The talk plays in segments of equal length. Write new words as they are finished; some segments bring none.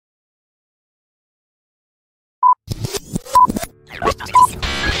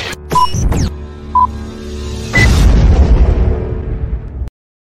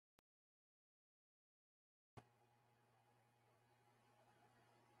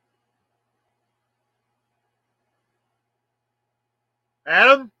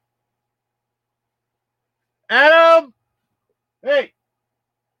Adam? Adam? Hey,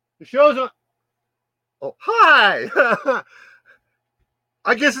 the show's on. Oh, hi.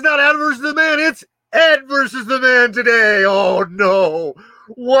 I guess it's not Adam versus the man. It's Ed versus the man today. Oh, no.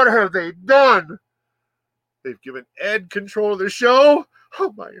 What have they done? They've given Ed control of the show.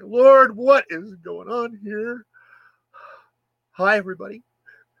 Oh, my Lord. What is going on here? Hi, everybody.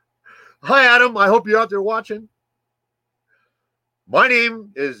 Hi, Adam. I hope you're out there watching. My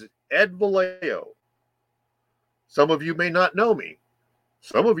name is Ed Vallejo. Some of you may not know me.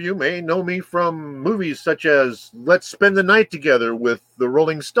 Some of you may know me from movies such as Let's Spend the Night Together with the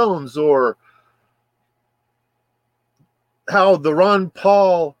Rolling Stones, or how the Ron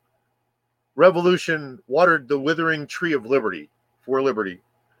Paul Revolution watered the withering tree of liberty for liberty.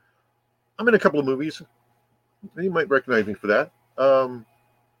 I'm in a couple of movies. You might recognize me for that.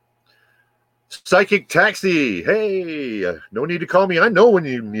 Psychic Taxi. Hey, no need to call me. I know when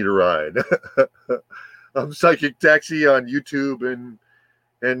you need a ride. I'm Psychic Taxi on YouTube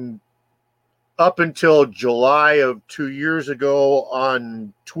and up until July of 2 years ago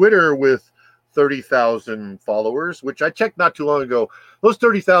on Twitter with 30,000 followers, which I checked not too long ago. Those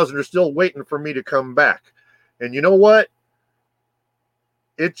 30,000 are still waiting for me to come back. And you know what?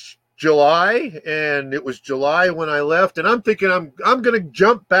 It's July, and it was July when I left, and I'm thinking I'm going to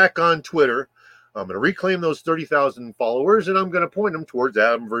jump back on Twitter. I'm going to reclaim those 30,000 followers, and I'm going to point them towards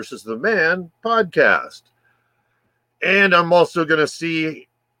Adam versus the Man podcast. And I'm also going to see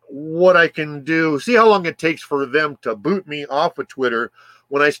what I can do, see how long it takes for them to boot me off of Twitter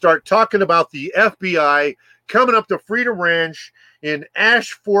when I start talking about the FBI coming up to Freedom Ranch in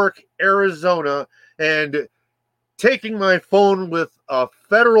Ash Fork, Arizona, and taking my phone with a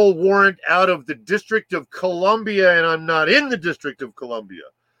federal warrant out of the District of Columbia, and I'm not in the District of Columbia.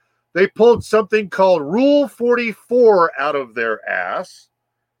 They pulled something called Rule 44 out of their ass,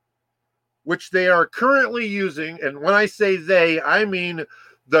 which they are currently using. And when I say they, I mean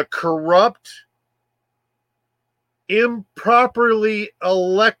the corrupt, improperly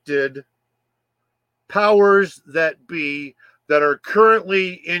elected powers that be that are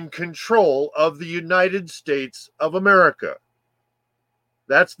currently in control of the United States of America.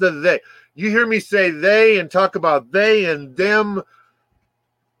 That's the they. You hear me say they and talk about they and them.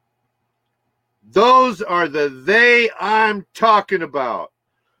 Those are the they I'm talking about.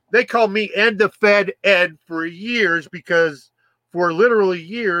 They call me Ed the Fed Ed for years because for literally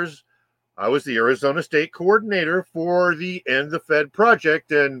years, I was the Arizona State coordinator for the End the Fed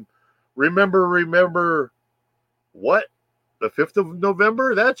project. And remember what? The 5th of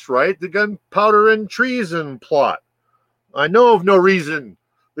November? That's right. The gunpowder and treason plot. I know of no reason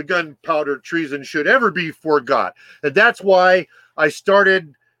the gunpowder treason should ever be forgot. And that's why I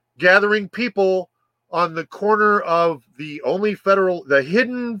started gathering people on the corner of the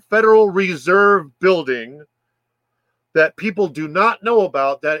hidden Federal Reserve building that people do not know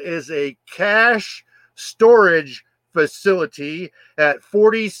about. That is a cash storage facility at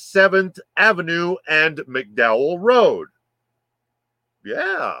 47th Avenue and McDowell Road.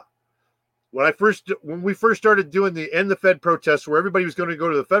 Yeah. When we first started doing the End the Fed protests, where everybody was going to go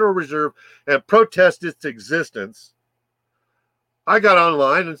to the Federal Reserve and protest its existence, I got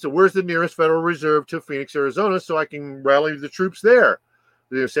online and said, where's the nearest Federal Reserve to Phoenix, Arizona, so I can rally the troops there?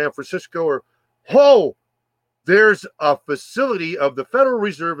 Either San Francisco or, there's a facility of the Federal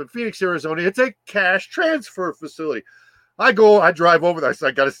Reserve in Phoenix, Arizona. It's a cash transfer facility. I drive over there. I said,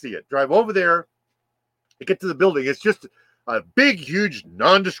 I got to see it. Drive over there. I get to the building. It's just a big, huge,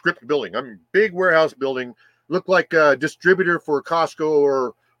 nondescript building. I mean, big warehouse building. Looked like a distributor for Costco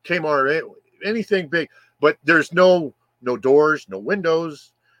or Kmart, anything big. But there's no doors, no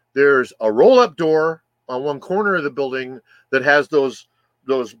windows. There's a roll-up door on one corner of the building that has those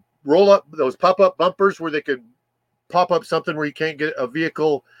pop-up bumpers where they could pop up something where you can't get a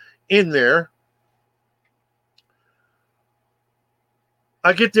vehicle in there.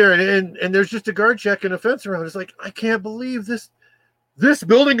 I get there and there's just a guard check and a fence around. It's like, I can't believe this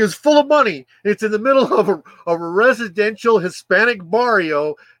building is full of money. It's in the middle of a residential Hispanic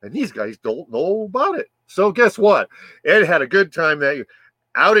barrio, and these guys don't know about it. So guess what? Ed had a good time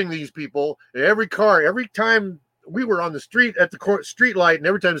outing these people. And every time we were on the street at the street light, and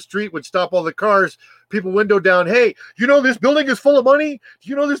every time the street would stop all the cars, people window down, hey, you know this building is full of money? Do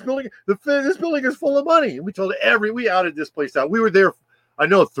you know this building? This building is full of money. And we told we outed this place out. We were there, I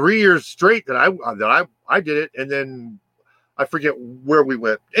know, 3 years straight that I did it, and then I forget where we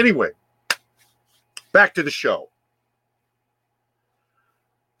went. Anyway, back to the show.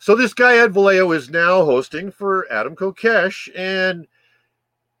 So this guy, Ed Vallejo, is now hosting for Adam Kokesh, and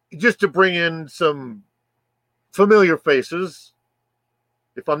just to bring in some familiar faces,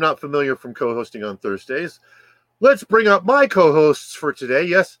 if I'm not familiar from co-hosting on Thursdays. Let's bring up my co-hosts for today.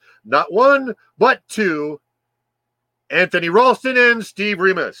 Yes, not one, but two. Anthony Ralston and Steve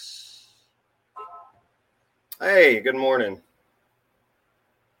Remus. Hey, good morning.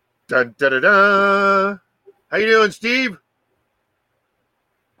 Dun, da, da, da. How you doing, Steve?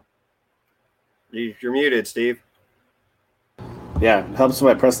 You're muted, Steve. Yeah, it helps if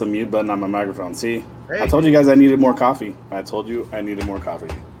I press the mute button on my microphone. See, Hey. I told you guys I needed more coffee. I told you I needed more coffee.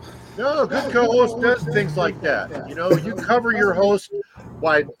 No, good co-host does things like that. You know, you cover your host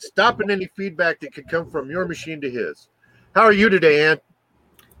by stopping any feedback that could come from your machine to his. How are you today, Ant?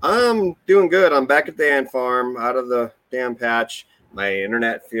 I'm doing good. I'm back at the ant farm, out of the damn patch. My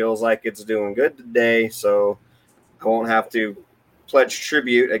internet feels like it's doing good today, so I won't have to pledge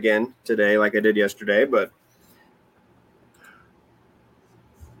tribute again today like I did yesterday, but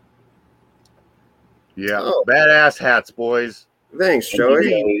yeah, badass hats, boys. Thanks,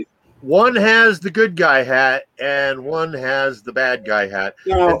 Joey. One has the good guy hat and one has the bad guy hat.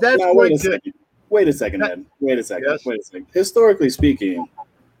 No, and that's wait a second. Wait a second, Ed. Wait a second. Yes? Wait a second. Historically speaking,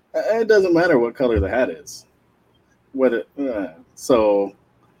 it doesn't matter what color the hat is. So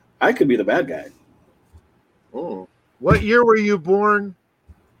I could be the bad guy. Oh. What year were you born?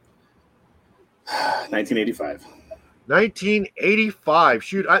 1985. 1985.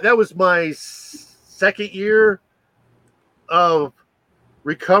 Shoot, that was my second year of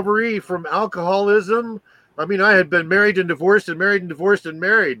recovery from alcoholism. I mean, I had been married and divorced and married and divorced and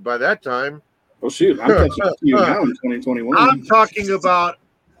married by that time. Oh, shoot. I'm catching up to you now in 2021. I'm talking about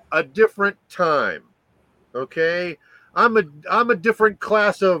a different time. Okay? I'm a different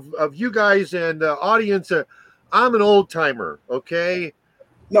class of you guys and audience. I'm an old timer. Okay?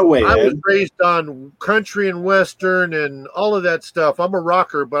 No way, I was Ed. raised on country and western and all of that stuff. I'm a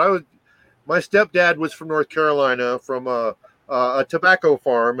rocker, but my stepdad was from North Carolina, from a tobacco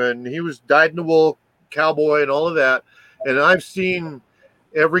farm, and he was dyed-in-the-wool cowboy and all of that. And I've seen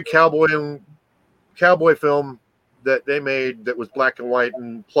every cowboy film that they made that was black and white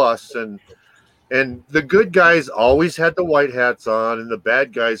and plus, and the good guys always had the white hats on, and the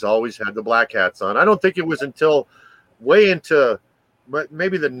bad guys always had the black hats on. I don't think it was until way into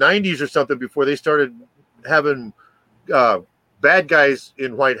maybe the 90s or something before they started having bad guys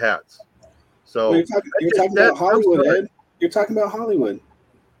in white hats. So you're talking about Hollywood, Ed. You're talking about Hollywood.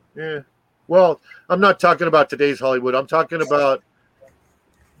 Yeah. Well, I'm not talking about today's Hollywood. I'm talking about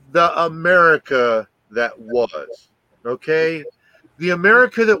the America that was. Okay? The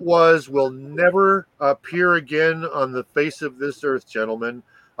America that was will never appear again on the face of this earth, gentlemen.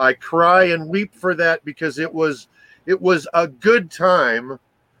 I cry and weep for that because it was a good time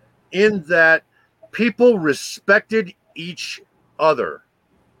in that people respected each other.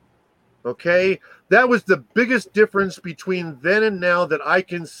 Okay? That was the biggest difference between then and now that I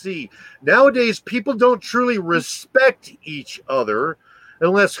can see. Nowadays, people don't truly respect each other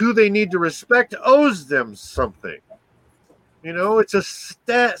unless who they need to respect owes them something. You know, it's a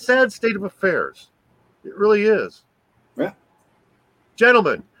sad state of affairs. It really is. Yeah.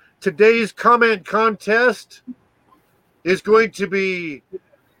 Gentlemen, today's comment contest is going to be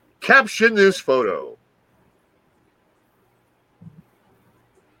caption this photo.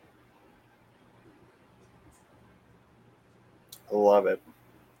 I love it.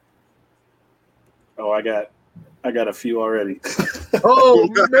 Oh, I got a few already. Oh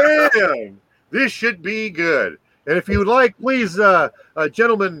man, this should be good. And if you would like, please,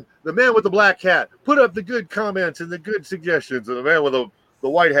 gentlemen, the man with the black hat, put up the good comments and the good suggestions. And the man with the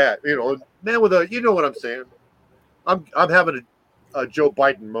white hat, man with you know what I'm saying. I'm having a Joe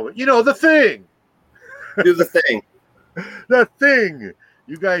Biden moment. You know, the thing. Do the thing. The thing.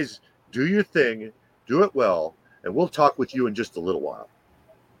 You guys do your thing, do it well, and we'll talk with you in just a little while.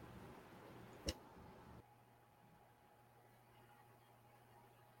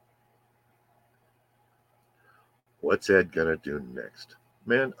 What's Ed gonna do next?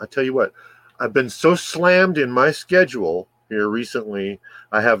 Man, I tell you what, I've been so slammed in my schedule here recently,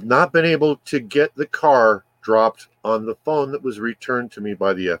 I have not been able to get the car dropped on the phone that was returned to me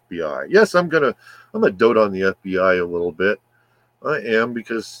by the FBI. Yes, I'm gonna dote on the FBI a little bit. I am,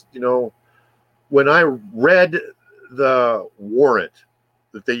 because when I read the warrant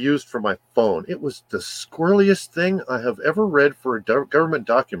that they used for my phone, it was the squirreliest thing I have ever read for a government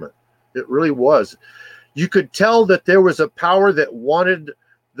document. It really was. You could tell that there was a power that wanted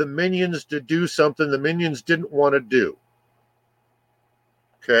the minions to do something the minions didn't want to do.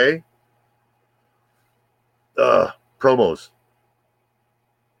 Okay? Promos.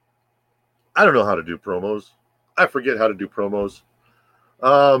 I don't know how to do promos. I forget how to do promos.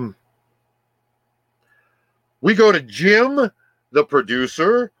 We go to Jim the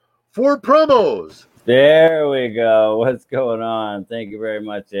producer for promos. There we go. What's going on? Thank you very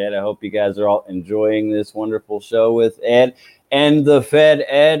much, Ed. I hope you guys are all enjoying this wonderful show with Ed and the Fed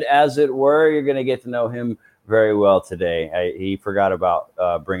Ed, as it were. You're going to get to know him very well today. He forgot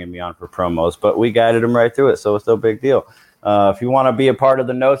about bringing me on for promos, but we guided him right through it, so it's no big deal. If you want to be a part of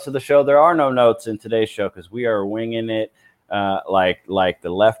the notes of the show, there are no notes in today's show because we are winging it like the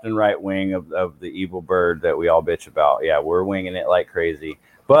left and right wing of the evil bird that we all bitch about. Yeah, we're winging it like crazy.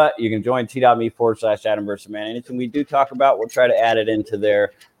 But you can join t.me/Adam versus Man. Anything we do talk about, we'll try to add it into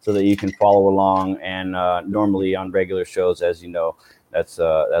there so that you can follow along. And normally on regular shows, as you know, that's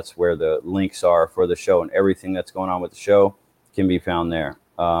where the links are for the show, and everything that's going on with the show can be found there.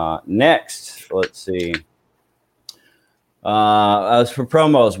 Next, let's see. As for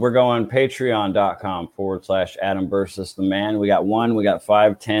promos, we're going patreon.com/Adam versus the Man. We got $1, we got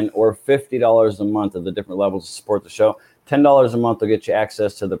 $5, $10, or $50 a month of the different levels to support the show. $10 a month will get you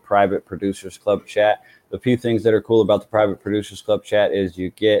access to the private Producers Club chat. The few things that are cool about the private Producers Club chat is you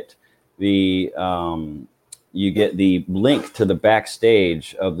get the link to the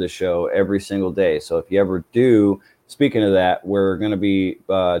backstage of the show every single day. So if you ever do, speaking of that, we're going to be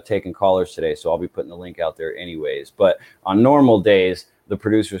taking callers today, so I'll be putting the link out there anyways. But on normal days, the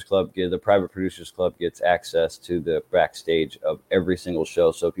private Producers Club gets access to the backstage of every single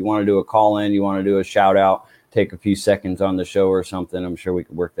show. So if you want to do a call-in, you want to do a shout-out, take a few seconds on the show or something, I'm sure we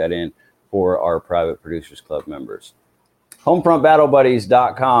could work that in for our private Producers Club members.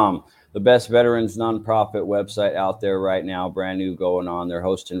 HomefrontBattleBuddies.com, the best veterans nonprofit website out there right now, brand new going on. They're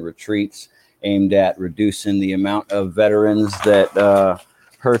hosting retreats aimed at reducing the amount of veterans that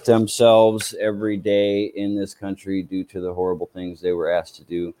hurt themselves every day in this country due to the horrible things they were asked to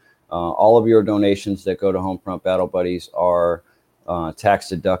do. All of your donations that go to Homefront Battle Buddies are tax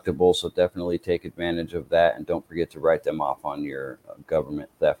deductible, so definitely take advantage of that, and don't forget to write them off on your government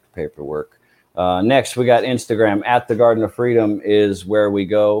theft paperwork. Next, we got Instagram. At the Garden of Freedom is where we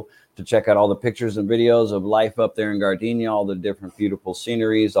go to check out all the pictures and videos of life up there in Gardenia, all the different beautiful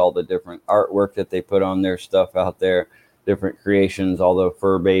sceneries, all the different artwork that they put on their stuff out there, different creations, all the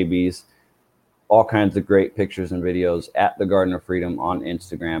fur babies, all kinds of great pictures and videos at the Garden of Freedom on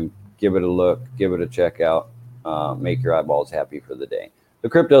Instagram. Give it a look, give it a check out. Make your eyeballs happy for the day.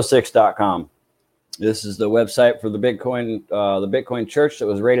 TheCrypto6.com. This is the website for the Bitcoin church that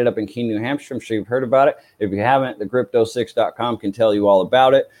was raided up in Keene, New Hampshire. I'm sure you've heard about it. If you haven't, thecrypto6.com can tell you all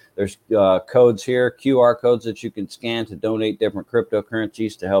about it. There's codes here, QR codes that you can scan to donate different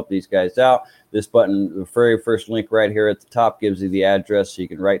cryptocurrencies to help these guys out. This button, the very first link right here at the top, gives you the address so you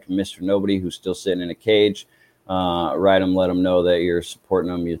can write to Mr. Nobody who's still sitting in a cage. Write him, let him know that you're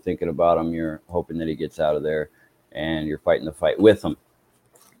supporting him, you're thinking about him, you're hoping that he gets out of there, and you're fighting the fight with him.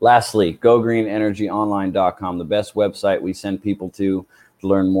 Lastly, GoGreenEnergyOnline.com, the best website we send people to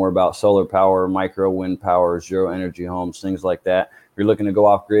learn more about solar power, micro wind power, zero energy homes, things like that. If you're looking to go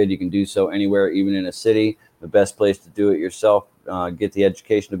off grid, you can do so anywhere, even in a city. The best place to do it yourself, get the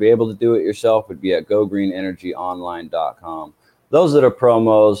education to be able to do it yourself, would be at GoGreenEnergyOnline.com. Those are the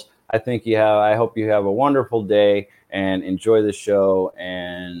promos. I hope you have a wonderful day and enjoy the show.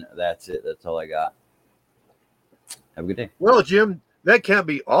 And that's it. That's all I got. Have a good day. Well, Jim, that can't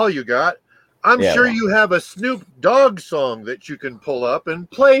be all you got. I'm sure you have a Snoop Dogg song that you can pull up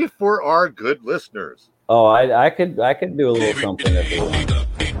and play for our good listeners. Oh, I could do a little something if you want.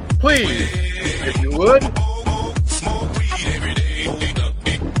 Please, if you would.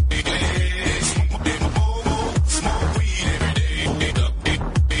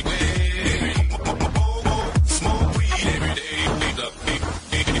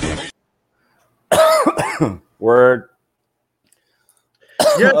 Word.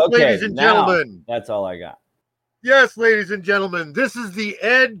 Yes, Okay, ladies and now, gentlemen. that's all I got. Yes, ladies and gentlemen, this is the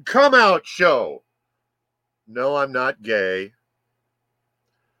Ed Come Out Show. No, I'm not gay.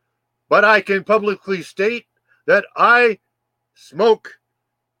 But I can publicly state that I smoke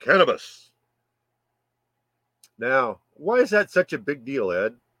cannabis. Now, why is that such a big deal,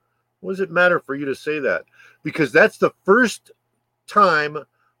 Ed? What does it matter for you to say that? Because that's the first time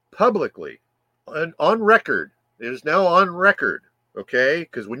publicly and on record. It is now on record, okay?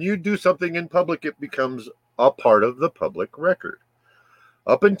 Because when you do something in public, it becomes a part of the public record.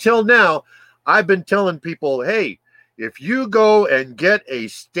 Up until now, I've been telling people, hey, if you go and get a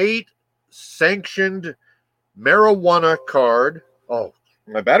state-sanctioned marijuana card, oh,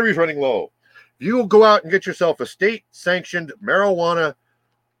 my battery's running low. If you go out and get yourself a state-sanctioned medical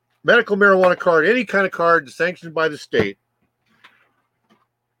marijuana card, any kind of card sanctioned by the state,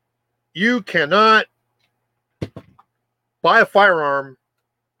 you cannot buy a firearm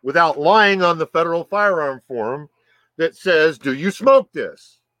without lying on the federal firearm form that says, do you smoke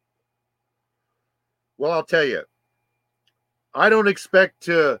this? Well, I'll tell you, I don't expect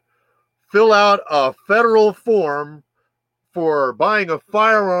to fill out a federal form for buying a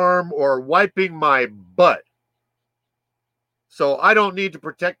firearm or wiping my butt. So I don't need to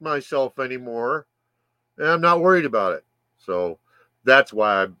protect myself anymore, and I'm not worried about it. So that's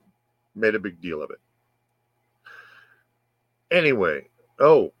why I made a big deal of it. Anyway,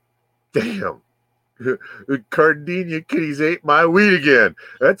 oh, damn. Gardenia kitties ate my weed again.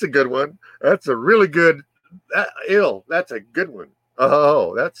 That's a good one. That's a really good, that's a good one.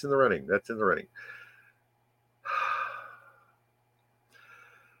 Oh, that's in the running. That's in the running.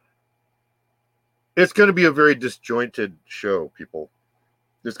 It's going to be a very disjointed show, people.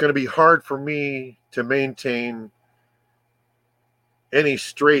 It's going to be hard for me to maintain any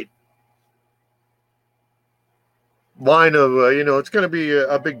straight line of, it's going to be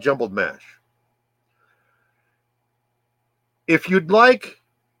a big jumbled mash. If you'd like,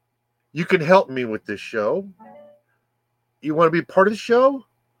 you can help me with this show. You want to be part of the show?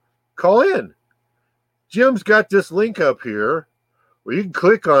 Call in. Jim's got this link up here where you can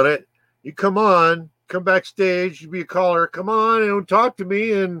click on it. You come backstage, you be a caller, come on and talk to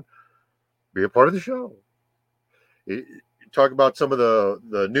me and be a part of the show. You talk about some of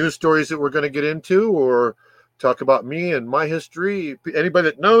the news stories that we're going to get into, or talk about me and my history. Anybody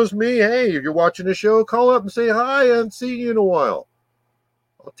that knows me, hey, if you're watching the show, call up and say hi. I haven't seen you in a while.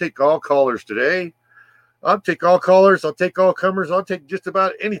 I'll take all callers today. I'll take all callers. I'll take all comers. I'll take just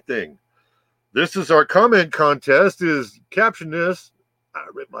about anything. This is our comment contest. Is caption this. I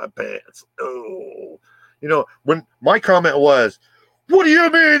ripped my pants. Oh, when my comment was, what do you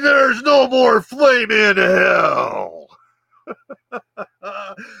mean there's no more flame in hell?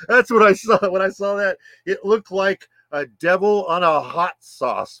 That's what I saw. When I saw that, it looked like a devil on a hot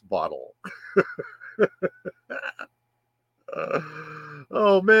sauce bottle.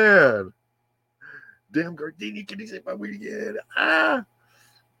 Oh, man. Damn Gardini, can you say my weed again?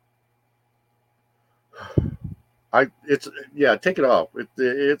 Take it off.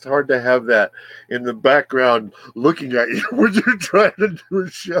 It's hard to have that in the background looking at you when you're trying to do a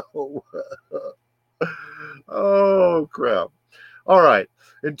show. Oh, crap. All right.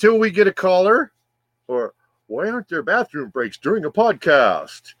 Until we get a caller, or why aren't there bathroom breaks during a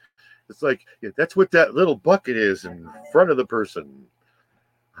podcast? It's like, that's what that little bucket is in front of the person.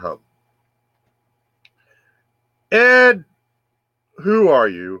 Ed, who are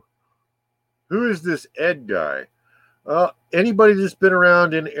you? Who is this Ed guy? Anybody that's been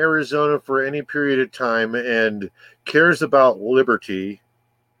around in Arizona for any period of time and cares about liberty,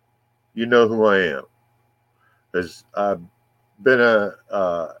 you know who I am. Because I've been a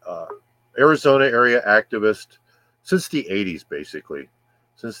Arizona area activist since the 80s, basically.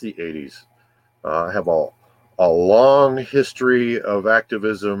 Since the 80s. I have a long history of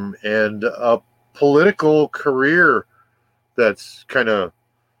activism and a political career that's kind of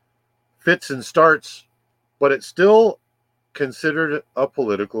fits and starts, but it's still considered a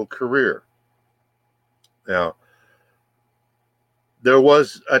political career. Now, there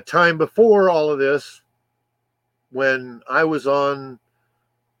was a time before all of this when I was on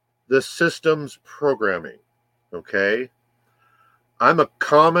the systems programming, okay? I'm a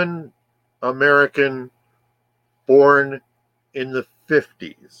common American born in the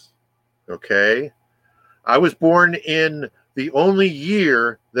 50s, okay? I was born in the only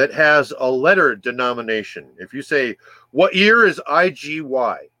year that has a letter denomination. If you say, what year is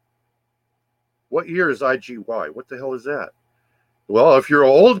IGY? What year is IGY? What the hell is that? Well, if you're an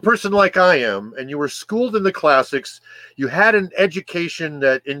old person like I am, and you were schooled in the classics, you had an education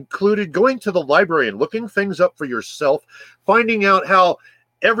that included going to the library and looking things up for yourself, finding out how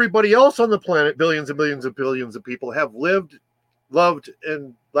everybody else on the planet, billions and billions and billions of people, have lived, loved,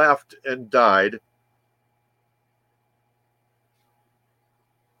 and laughed and died.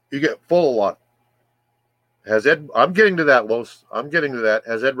 You get full of lot. Has Ed, I'm getting to that, Los. I'm getting to that.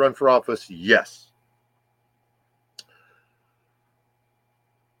 Has Ed run for office? Yes.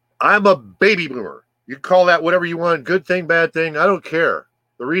 I'm a baby boomer. You can call that whatever you want, good thing, bad thing. I don't care.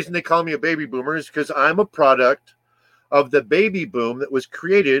 The reason they call me a baby boomer is because I'm a product of the baby boom that was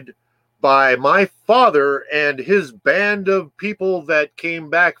created by my father and his band of people that came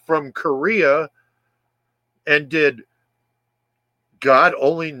back from Korea and did God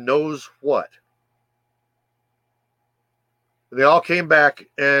only knows what. They all came back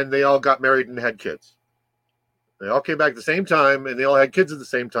and they all got married and had kids. They all came back at the same time and they all had kids at the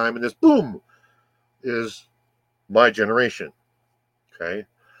same time. And this boom is my generation. Okay.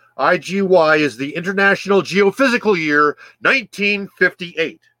 IGY is the International Geophysical Year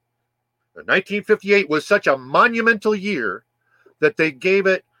 1958. 1958 was such a monumental year that they gave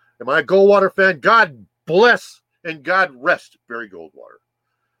it, am I a Goldwater fan? God bless and God rest Barry Goldwater.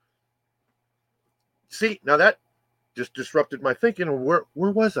 See, now that just disrupted my thinking. Where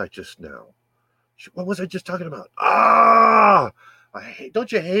was I just now? What was I just talking about?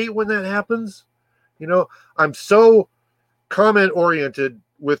 Don't you hate when that happens? You know, I'm so comment oriented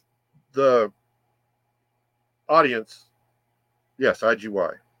with the audience. Yes,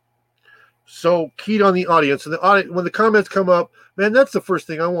 IGY. So keyed on the audience, and the audience, when the comments come up, man, that's the first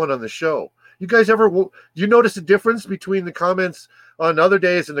thing I want on the show. You guys ever, do you notice a difference between the comments on other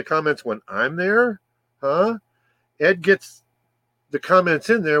days and the comments when I'm there? Huh? Ed gets the comments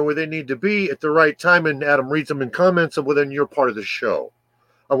in there where they need to be at the right time, and Adam reads them in comments, and well, then you're part of the show.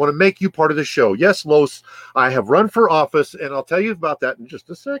 I want to make you part of the show. Yes, Los, I have run for office, and I'll tell you about that in just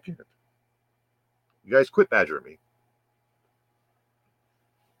a second. You guys quit badgering me.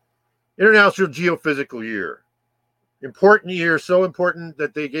 International Geophysical Year. Important year, so important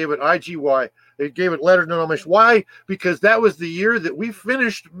that they gave it IGY. They gave it letter denomination. Why? Because that was the year that we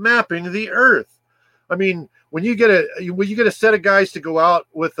finished mapping the Earth. I mean, when you get a set of guys to go out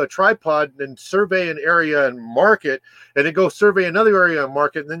with a tripod and survey an area and mark it, and then go survey another area and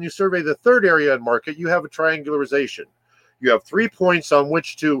mark it, and then you survey the third area and mark it, you have a triangularization. You have 3 points on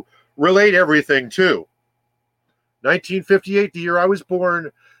which to relate everything to. 1958, the year I was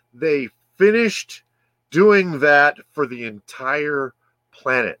born, they finished doing that for the entire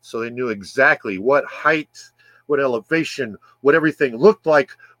planet. So they knew exactly what height, what elevation, what everything looked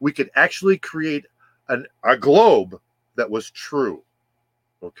like. We could actually create a globe that was true.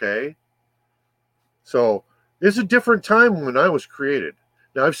 Okay? So it's a different time when I was created.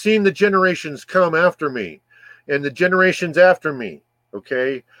 Now, I've seen the generations come after me and the generations after me.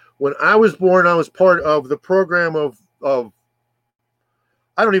 Okay? When I was born, I was part of the program of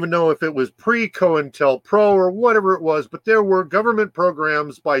I don't even know if it was pre-COINTELPRO or whatever it was, but there were government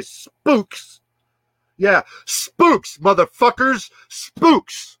programs by spooks. Yeah, spooks, motherfuckers,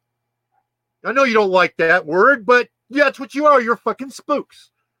 spooks. I know you don't like that word, but yeah, that's what you are. You're fucking spooks.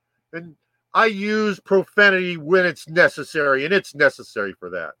 And I use profanity when it's necessary, and it's necessary for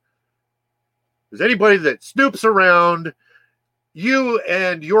that. Because anybody that snoops around you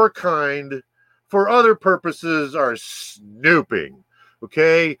and your kind for other purposes are snooping.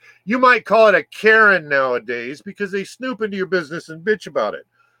 Okay? You might call it a Karen nowadays because they snoop into your business and bitch about it.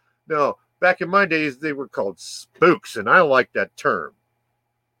 No, back in my days, they were called spooks, and I like that term.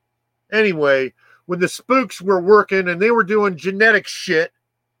 Anyway, when the spooks were working and they were doing genetic shit,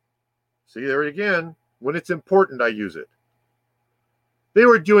 see there again, when it's important, I use it. They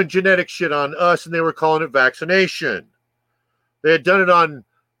were doing genetic shit on us, and they were calling it vaccination. They had done it on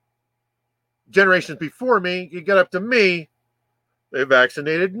generations before me. You get up to me, they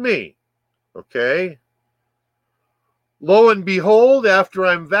vaccinated me. Okay? Lo and behold, after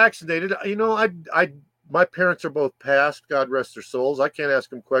I'm vaccinated, you know, my parents are both passed. God rest their souls. I can't ask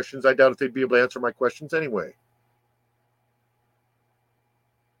them questions. I doubt if they'd be able to answer my questions anyway.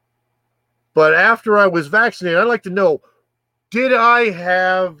 But after I was vaccinated, I'd like to know, did I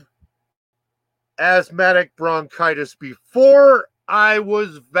have asthmatic bronchitis before I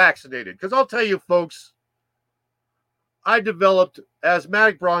was vaccinated? Because I'll tell you, folks, I developed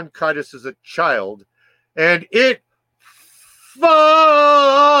asthmatic bronchitis as a child, and it fucked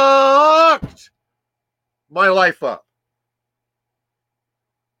my life up.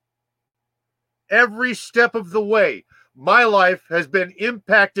 Every step of the way, my life has been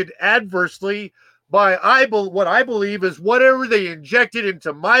impacted adversely by what I believe is whatever they injected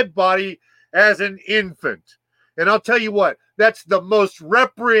into my body as an infant. And I'll tell you what, that's the most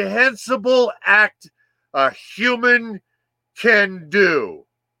reprehensible act a human can do,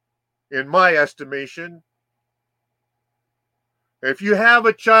 in my estimation. If you have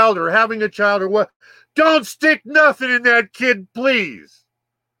a child or having a child or what, don't stick nothing in that kid, please.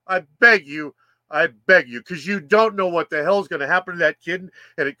 I beg you, because you don't know what the hell's going to happen to that kid,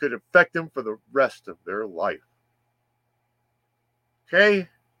 and it could affect them for the rest of their life. Okay?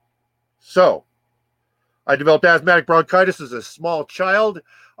 So, I developed asthmatic bronchitis as a small child.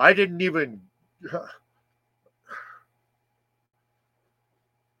 I didn't even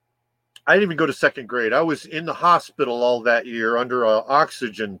go to second grade. I was in the hospital all that year under an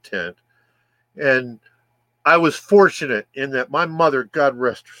oxygen tent. And I was fortunate in that my mother, God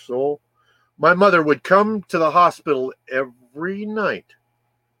rest her soul, my mother would come to the hospital every night.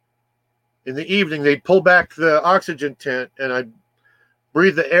 In the evening, they'd pull back the oxygen tent and I'd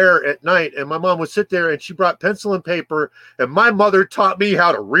breathe the air at night. And my mom would sit there and she brought pencil and paper. And my mother taught me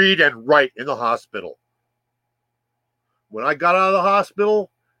how to read and write in the hospital. When I got out of the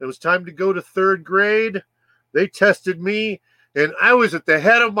hospital it was time to go to third grade, they tested me, and I was at the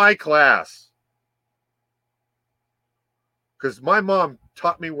head of my class because my mom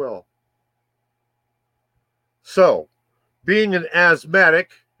taught me well. So, being an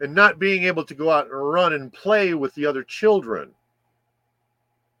asthmatic and not being able to go out and run and play with the other children,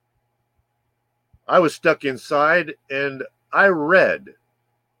 I was stuck inside, and I read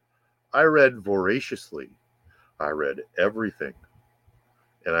voraciously. I read everything.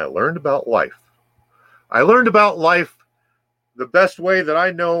 And I learned about life. I learned about life the best way that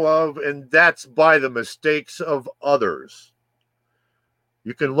I know of, and that's by the mistakes of others.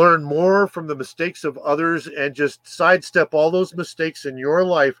 You can learn more from the mistakes of others and just sidestep all those mistakes in your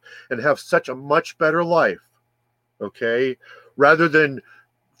life and have such a much better life, okay? Rather than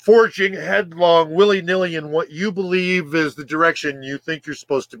forging headlong willy-nilly in what you believe is the direction you think you're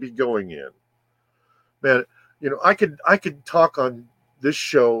supposed to be going in. Man, you know, I could talk on this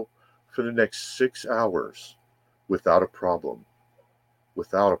show for the next 6 hours without a problem.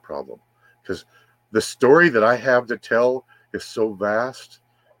 Without a problem. Because the story that I have to tell is so vast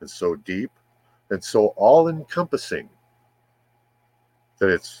and so deep and so all-encompassing that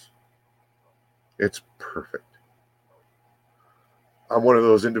it's perfect. I'm one of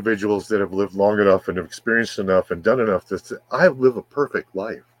those individuals that have lived long enough and have experienced enough and done enough that I live a perfect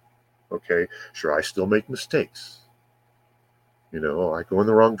life. Okay, sure, I still make mistakes. You know, I go in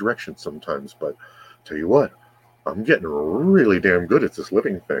the wrong direction sometimes, but tell you what, I'm getting really damn good at this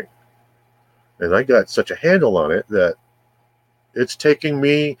living thing. And I got such a handle on it that it's taking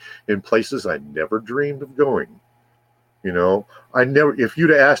me in places I never dreamed of going. You know, if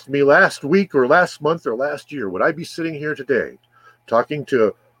you'd asked me last week or last month or last year, would I be sitting here today talking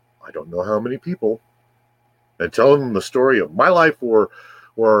to I don't know how many people and telling them the story of my life or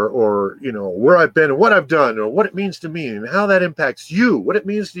you know, where I've been and what I've done or what it means to me and how that impacts you, what it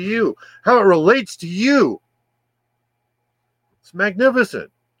means to you, how it relates to you. It's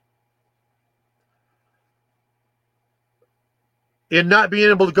magnificent. In not being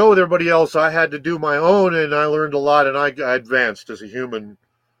able to go with everybody else, I had to do my own, and I learned a lot, and I advanced as a human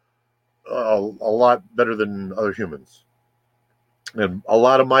a lot better than other humans. And a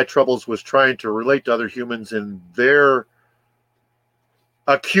lot of my troubles was trying to relate to other humans in their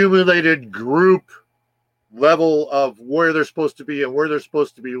accumulated group level of where they're supposed to be and where they're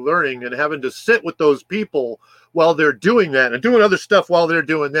supposed to be learning, and having to sit with those people while they're doing that and doing other stuff while they're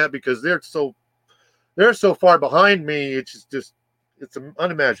doing that because they're so far behind me. It's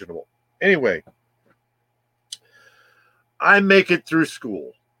unimaginable. Anyway, I make it through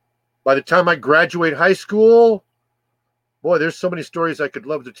school. By the time I graduate high school, boy, there's so many stories I could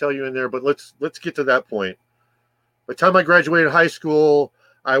love to tell you in there, but let's get to that point. By the time I graduated high school,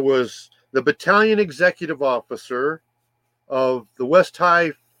 I was the battalion executive officer of the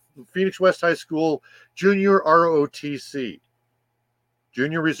Phoenix West High School Junior ROTC,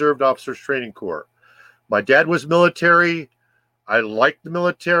 Junior Reserve Officers Training Corps. My dad was military. I liked the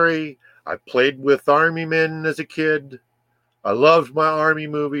military. I played with Army men as a kid. I loved my Army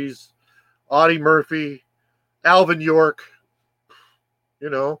movies. Audie Murphy, Alvin York, you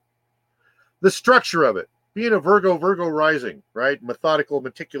know. The structure of it. Being a Virgo rising, right? Methodical,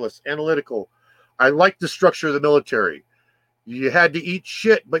 meticulous, analytical. I liked the structure of the military. You had to eat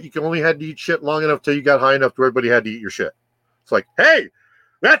shit, but you only had to eat shit long enough till you got high enough to everybody had to eat your shit. It's like, hey,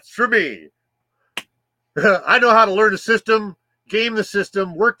 that's for me. I know how to learn the system, game the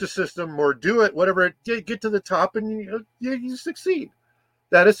system, work the system, or do it, whatever. Get to the top and you succeed.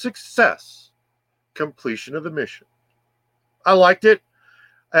 That is success. Completion of the mission. I liked it.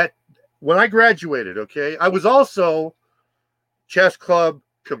 When I graduated, okay, I was also chess club,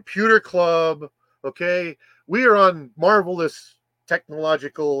 computer club, okay. We are on marvelous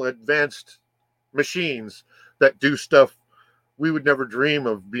technological advanced machines that do stuff we would never dream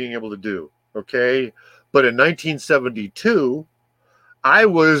of being able to do, okay. But in 1972, I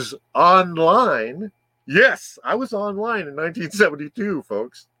was online. Yes, I was online in 1972,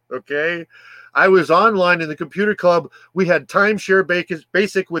 folks. Okay. I was online in the computer club. We had timeshare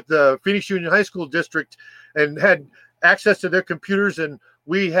basic with the Phoenix Union High School district and had access to their computers. And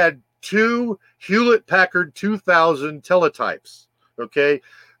we had 2 Hewlett-Packard 2000 teletypes. Okay.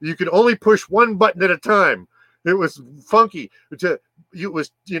 You could only push one button at a time. It was funky. It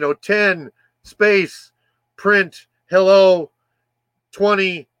was, 10 space print, hello,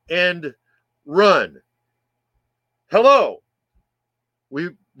 20, and run. Hello. We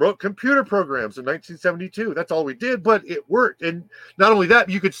wrote computer programs in 1972. That's all we did, but it worked. And not only that,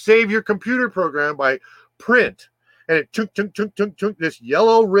 you could save your computer program by print. And it chunk, this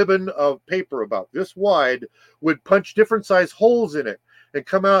yellow ribbon of paper about this wide would punch different size holes in it. and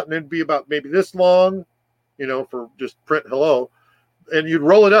come out, and it'd be about maybe this long, for just print hello, and you'd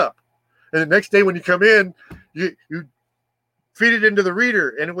roll it up. And the next day when you come in, you feed it into the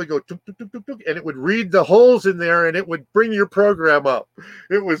reader, and it would go tuk, tuk, tuk, tuk, tuk, and it would read the holes in there, and it would bring your program up.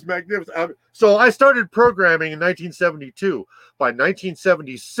 It was magnificent. So I started programming in 1972. By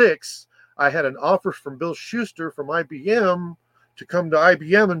 1976, I had an offer from Bill Schuster from IBM to come to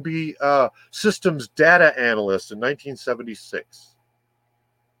IBM and be a systems data analyst in 1976.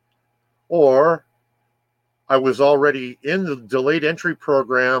 Or I was already in the delayed entry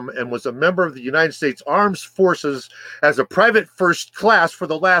program and was a member of the United States Armed Forces as a private first class for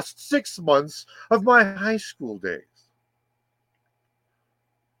the last 6 months of my high school days.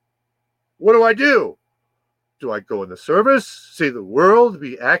 What do? Do I go in the service, see the world,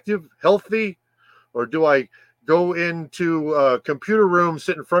 be active, healthy, or do I go into a computer room,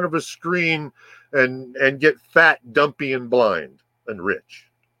 sit in front of a screen, and get fat, dumpy, and blind and rich?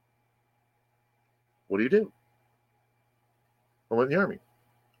 What do? I went in the Army.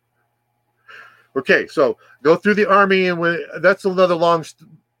 Okay, so go through the Army, and that's another long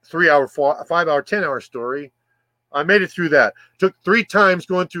 3-hour, 5-hour, 10-hour story. I made it through that. Took 3 times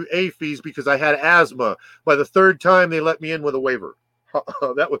going through AFES because I had asthma. By the 3rd time, they let me in with a waiver.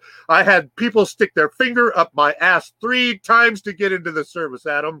 I had people stick their finger up my ass 3 times to get into the service,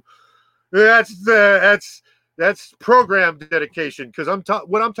 Adam. That's program dedication, because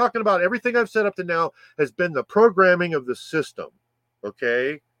what I'm talking about, everything I've set up to now has been the programming of the system.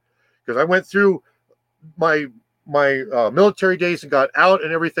 Okay, because I went through my military days and got out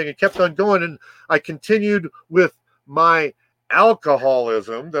and everything and kept on going, and I continued with my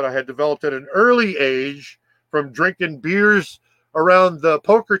alcoholism that I had developed at an early age from drinking beers around the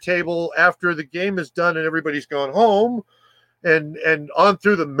poker table after the game is done and everybody's gone home, and on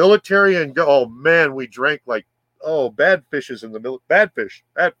through the military, and go, oh man, we drank like bad fishes in the bad fish.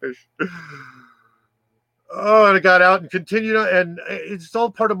 Oh, and I got out and continued, and it's all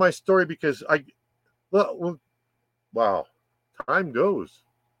part of my story because wow, time goes.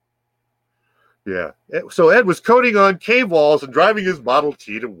 Yeah. So Ed was coding on cave walls and driving his Model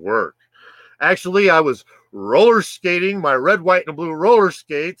T to work. Actually, I was roller skating my red, white, and blue roller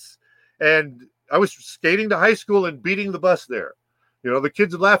skates, and I was skating to high school and beating the bus there. The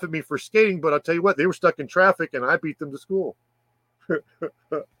kids would laugh at me for skating, but I'll tell you what, they were stuck in traffic, and I beat them to school.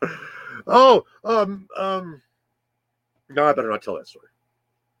 No, I better not tell that story.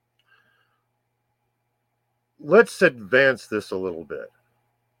 Let's advance this a little bit.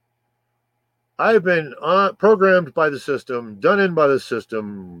 I've been programmed by the system, done in by the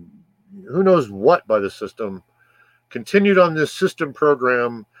system, who knows what by the system, continued on this system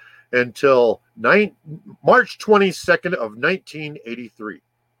program until March 22nd of 1983.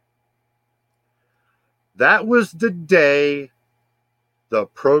 That was the day the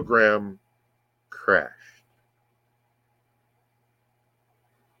program crashed.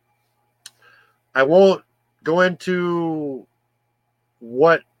 I won't go into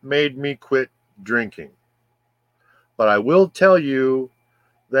what made me quit drinking, but I will tell you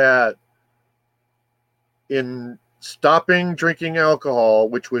that in stopping drinking alcohol,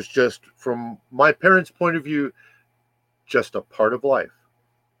 which was just, from my parents' point of view, just a part of life.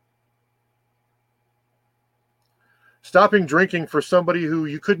 Stopping drinking for somebody who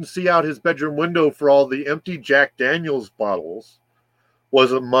you couldn't see out his bedroom window for all the empty Jack Daniels bottles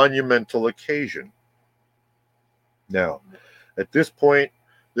was a monumental occasion. Now, at this point,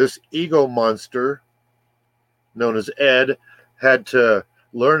 this ego monster known as Ed had to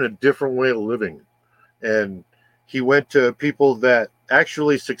learn a different way of living. And he went to people that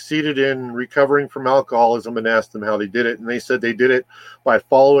actually succeeded in recovering from alcoholism and asked them how they did it. And they said they did it by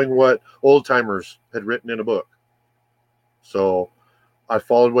following what old timers had written in a book. So I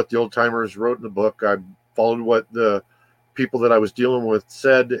followed what the old timers wrote in the book. I followed what the people that I was dealing with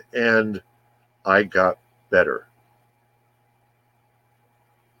said, and I got better.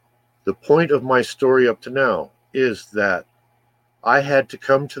 The point of my story up to now is that I had to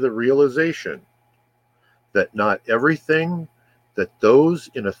come to the realization that not everything that those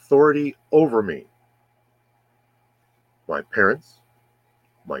in authority over me, my parents,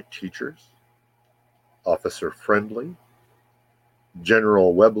 my teachers, Officer Friendly,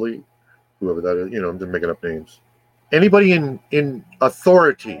 General Webley, whoever that is, I'm just making up names. Anybody in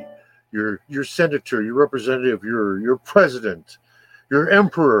authority, your senator, your representative, your president, your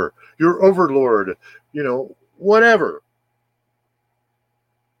emperor, your overlord, whatever.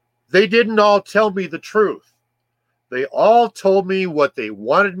 They didn't all tell me the truth. They all told me what they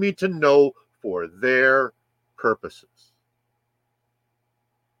wanted me to know for their purposes.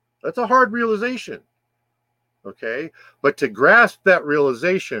 That's a hard realization. Okay. But to grasp that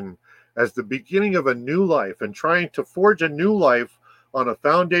realization as the beginning of a new life and trying to forge a new life on a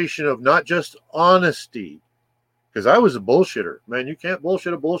foundation of not just honesty, because I was a bullshitter. Man, you can't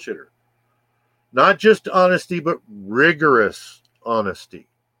bullshit a bullshitter. Not just honesty, but rigorous honesty.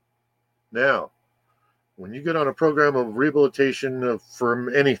 Now, when you get on a program of rehabilitation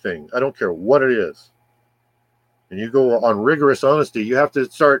from anything, I don't care what it is, and you go on rigorous honesty, you have to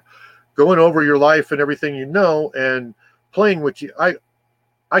start going over your life and everything you know and playing with you.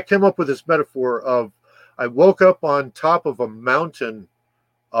 I came up with this metaphor of I woke up on top of a mountain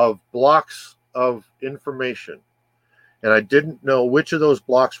of blocks of information, and I didn't know which of those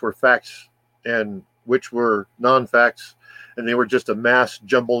blocks were facts and which were non-facts, and they were just a mass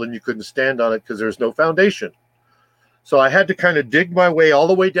jumble and you couldn't stand on it because there's no foundation. So I had to kind of dig my way all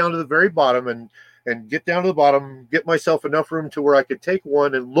the way down to the very bottom and get down to the bottom, get myself enough room to where I could take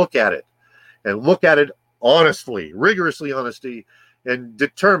one and look at it honestly, rigorously honesty, and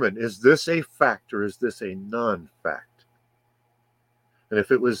determine, is this a fact or is this a non-fact? And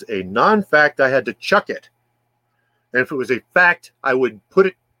if it was a non-fact, I had to chuck it. And if it was a fact, I would put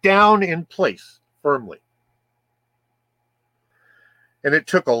it down in place firmly. And it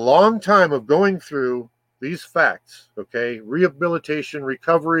took a long time of going through these facts, okay? Rehabilitation,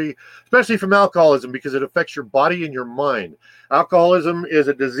 recovery, especially from alcoholism, because it affects your body and your mind. Alcoholism is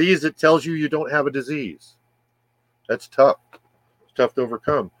a disease that tells you you don't have a disease. That's tough. It's tough to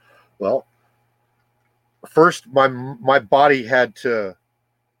overcome. Well, first my body had to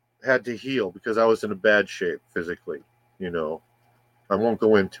heal because I was in a bad shape physically, you know. I won't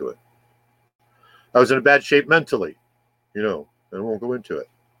go into it. I was in a bad shape mentally, you know. I won't go into it.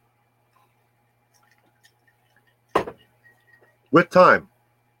 With time,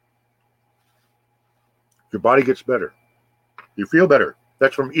 your body gets better. You feel better.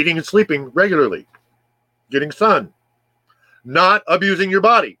 That's from eating and sleeping regularly, getting sun, not abusing your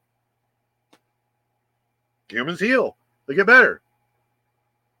body. Humans heal. They get better.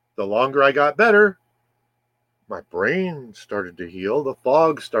 The longer I got better, my brain started to heal. The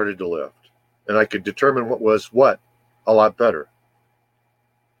fog started to lift. And I could determine what was what a lot better.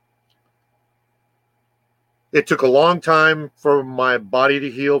 It took a long time for my body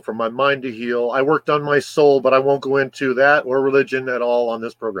to heal, for my mind to heal. I worked on my soul, but I won't go into that or religion at all on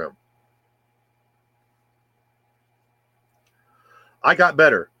this program. I got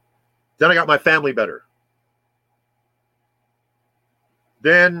better. Then I got my family better.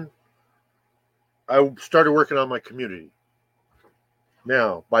 Then I started working on my community.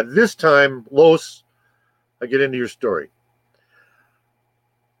 Now, by this time, Los, I get into your story.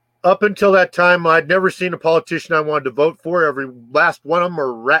 Up until that time, I'd never seen a politician I wanted to vote for. Every last one of them are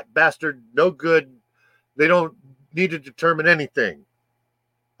a rat bastard, no good. They don't need to determine anything.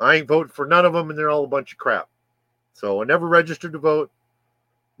 I ain't voting for none of them, and they're all a bunch of crap. So I never registered to vote.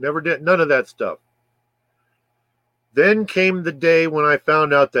 Never did none of that stuff. Then came the day when I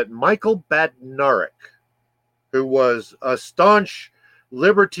found out that Michael Badnarik, who was a staunch,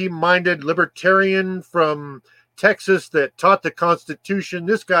 liberty-minded libertarian from Texas that taught the Constitution.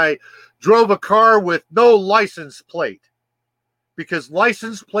 This guy drove a car with no license plate because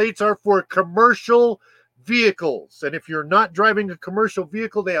license plates are for commercial vehicles. And if you're not driving a commercial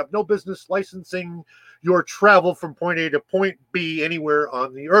vehicle, they have no business licensing your travel from point A to point B anywhere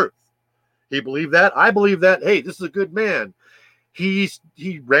on the earth. He believed that. I believe that. Hey, this is a good man. He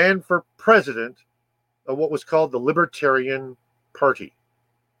ran for president of what was called the Libertarian Party.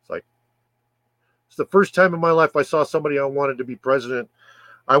 It's the first time in my life I saw somebody I wanted to be president.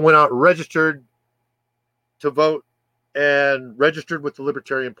 I went out, registered to vote, and registered with the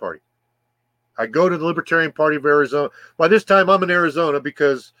Libertarian Party. I go to the Libertarian Party of Arizona. By this time, I'm in Arizona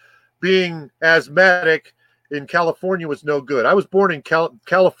because being asthmatic in California was no good. I was born in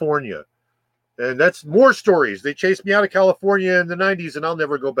California, and that's more stories. They chased me out of California in the 90s, and I'll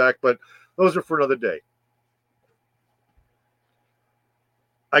never go back, but those are for another day.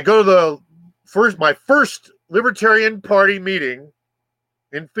 I go to my first Libertarian Party meeting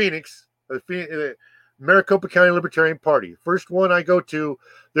in Phoenix, the Maricopa County Libertarian Party. First one I go to,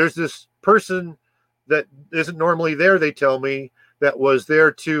 there's this person that isn't normally there, they tell me, that was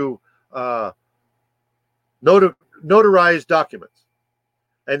there to notarize documents.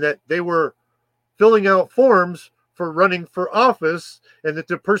 And that they were filling out forms for running for office, and that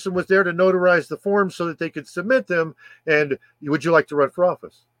the person was there to notarize the forms so that they could submit them. And would you like to run for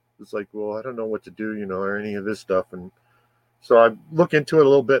office? It's like, well, I don't know what to do, or any of this stuff. And so I look into it a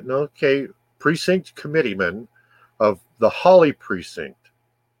little bit, and okay, precinct committeeman of the Holly precinct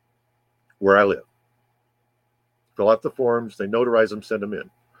where I live. Fill out the forms, they notarize them, send them in.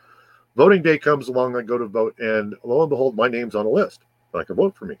 Voting day comes along, I go to vote, and lo and behold, my name's on a list. I can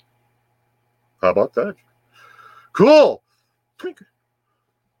vote for me. How about that? Cool.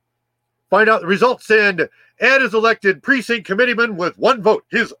 Find out the results, and Ed is elected precinct committeeman with 1 vote,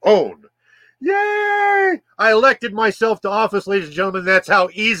 his own. Yay! I elected myself to office, ladies and gentlemen. That's how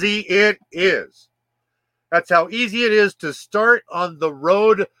easy it is. That's how easy it is to start on the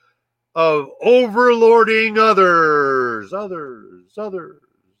road of overlording others.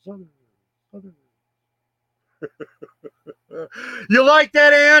 You like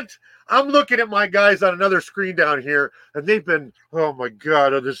that, Ant? I'm looking at my guys on another screen down here, and they've been, oh my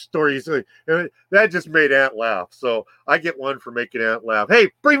God, this story. That just made Ant laugh. So I get one for making Ant laugh.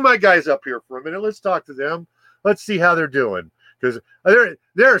 Hey, bring my guys up here for a minute. Let's talk to them. Let's see how they're doing. Because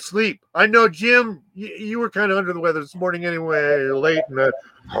they're asleep. I know, Jim, you were kind of under the weather this morning anyway, late. And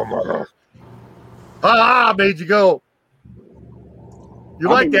made you go. You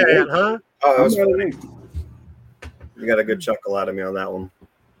like that, Ant, huh? Oh, that was funny. You got a good chuckle out of me on that one.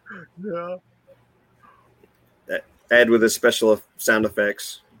 Yeah. Ed with his special sound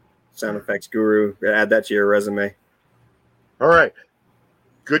effects guru. Add that to your resume. All right.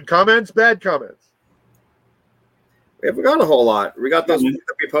 Good comments, bad comments. We haven't got a whole lot. We got those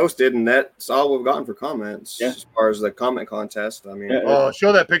that we posted, and that's all we've gotten for comments as far as the comment contest. I mean,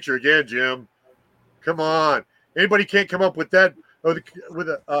 show that picture again, Jim. Come on. Anybody can't come up with that with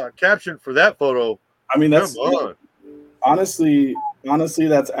a caption for that photo. I mean, that's honestly,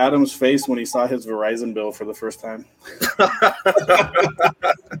 that's Adam's face when he saw his Verizon bill for the first time.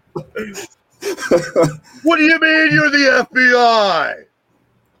 What do you mean you're the FBI?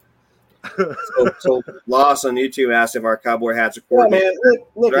 so Loss on YouTube asked if our cowboy hats are cool. Man,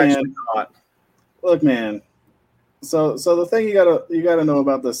 look, man. So the thing you gotta know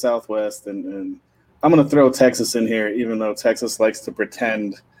about the Southwest, and I'm gonna throw Texas in here, even though Texas likes to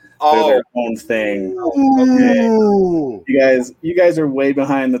pretend they're their own thing. Okay. You guys are way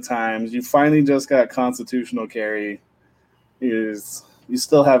behind the times. You finally just got constitutional carry. You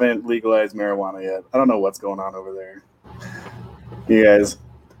still haven't legalized marijuana yet. I don't know what's going on over there. You guys,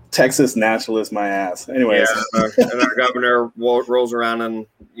 Texas nationalists, my ass. Anyways, and our governor rolls around and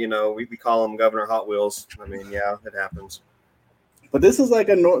we call him Governor Hot Wheels. I mean, yeah, it happens. But this is like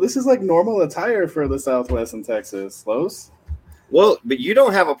normal attire for the Southwest and Texas, Los. Well, but you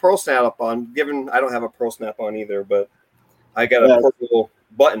don't have a pearl snap on. Given I don't have a pearl snap on either, but I got a purple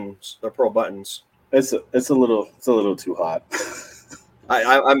buttons. They're pearl buttons. It's a little too hot.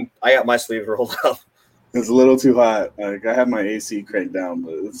 I got my sleeves rolled up. It's a little too hot. Like, I have my AC cranked down,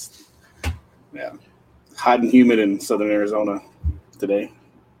 but it's hot and humid in Southern Arizona today.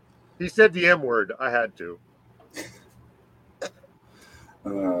 He said the M word. I had to.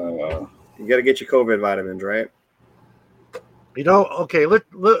 You got to get your COVID vitamins, right? Okay, let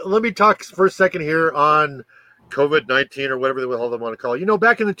me talk for a second here on COVID-19 or whatever the hell they want to call it.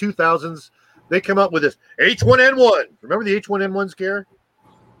 Back in the 2000s, they come up with this H1N1. Remember the H1N1 scare?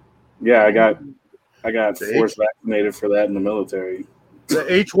 Yeah, I got forced vaccinated for that in the military. The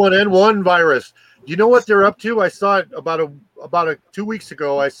H1N1 virus. You know what they're up to? I saw it about 2 weeks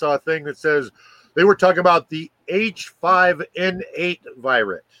ago. I saw a thing that says they were talking about the H5N8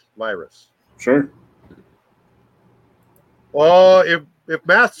 virus. Sure. Well, if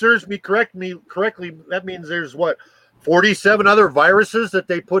math serves me correctly, that means there's 47 other viruses that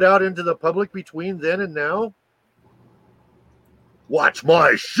they put out into the public between then and now. Watch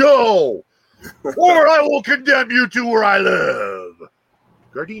my show, or I will condemn you to where I live.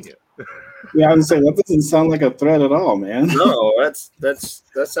 Gardenia. Yeah, I was saying that doesn't sound like a threat at all, man. No, that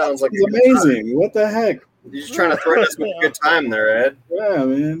sounds like it's amazing. What the heck? You're just trying to threaten us with a good time there, Ed. Yeah,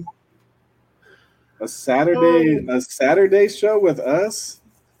 man. A Saturday show with us?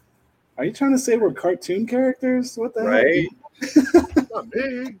 Are you trying to say we're cartoon characters? What the heck? Not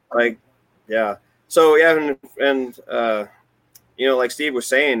me. Like, yeah. So yeah, and like Steve was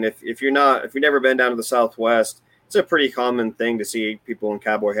saying, if you've never been down to the Southwest, it's a pretty common thing to see people in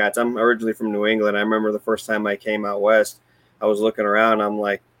cowboy hats. I'm originally from New England. I remember the first time I came out west, I was looking around. I'm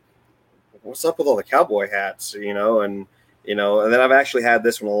like, what's up with all the cowboy hats? And then I've actually had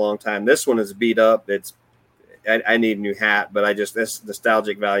this one a long time. This one is beat up. I need a new hat, but this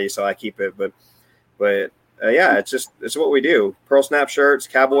nostalgic value, so I keep it. But it's what we do. Pearl snap shirts,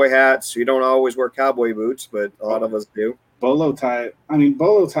 cowboy hats. You don't always wear cowboy boots, but a lot of us do. Bolo tie. I mean,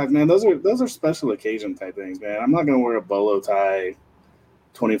 bolo ties, man. Those are special occasion type things, man. I'm not gonna wear a bolo tie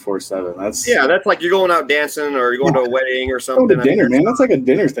 24/7. That's like you're going out dancing or you're going to a wedding or something. Going to dinner, man. That's like a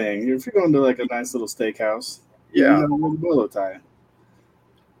dinner thing. If you're going to like a nice little steakhouse, yeah, wear a bolo tie.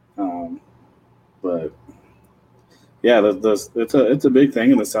 But Yeah, it's a big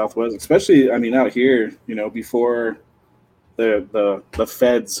thing in the Southwest, especially, I mean, out here, before the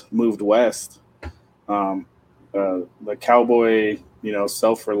feds moved west, um, the cowboy,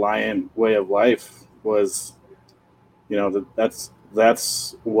 self-reliant way of life was,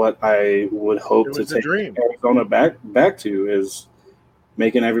 that's what I would hope It to was the take dream. Arizona back to, is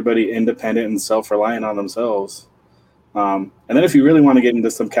making everybody independent and self-reliant on themselves. And then if you really want to get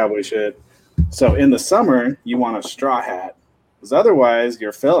into some cowboy shit, so in the summer you want a straw hat, because otherwise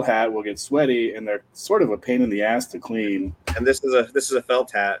your felt hat will get sweaty and they're sort of a pain in the ass to clean. And this is a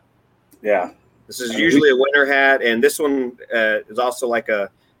felt hat. Yeah. This is usually a winter hat, and this one is also like a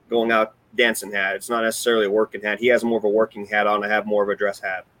going out dancing hat. It's not necessarily a working hat. He has more of a working hat on. I have more of a dress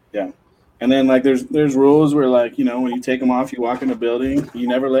hat. Yeah. And then like there's rules where, like, when you take them off, you walk in a building, you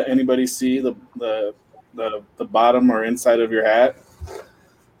never let anybody see the bottom or inside of your hat.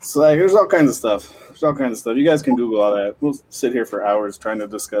 So like there's all kinds of stuff. You guys can Google all that. We'll sit here for hours trying to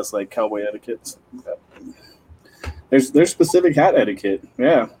discuss like cowboy etiquette. There's specific hat etiquette.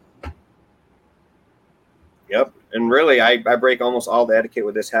 Yeah. Yep. And really, I break almost all the etiquette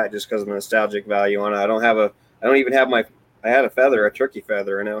with this hat just because of the nostalgic value on it. I don't even have I had a turkey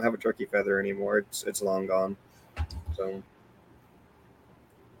feather, and I don't have a turkey feather anymore. It's long gone. So.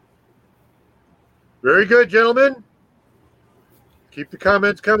 Very good, gentlemen. Keep the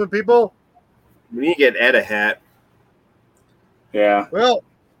comments coming, people. We need to get Ed a hat. Yeah. Well,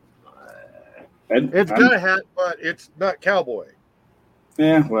 it's got a hat, but it's not cowboy.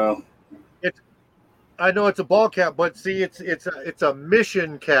 Yeah, well. I know it's a ball cap, but see, it's a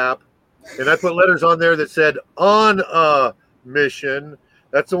mission cap, and I put letters on there that said "on a mission."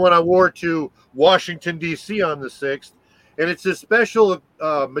 That's the one I wore to Washington D.C. on the 6th, and it's a special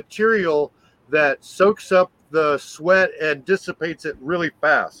material that soaks up the sweat and dissipates it really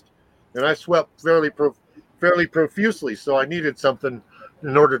fast. And I sweat fairly profusely, so I needed something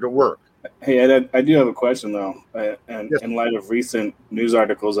in order to work. Hey, Ed, I do have a question though, and Yes. in light of recent news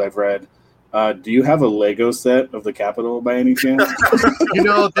articles I've read. Do you have a Lego set of the Capitol by any chance? That's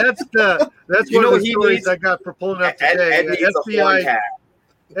one of the stories I got for pulling up today. Ed needs a horned hat.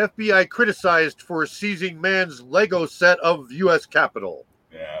 FBI criticized for seizing man's Lego set of U.S. Capitol.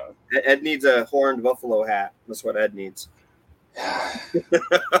 Yeah. Ed needs a horned buffalo hat. That's what Ed needs.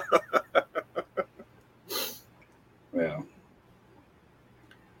 Yeah.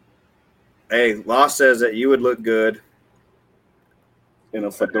 Hey, Law says that you would look good in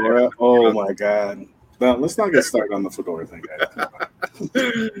a fedora. Oh my God. No, let's not get started on the fedora thing, guys.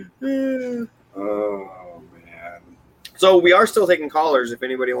 Oh man. So we are still taking callers if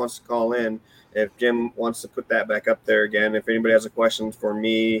anybody wants to call in. If Jim wants to put that back up there again, if anybody has a question for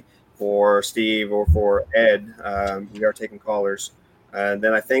me, for Steve, or for Ed, we are taking callers. And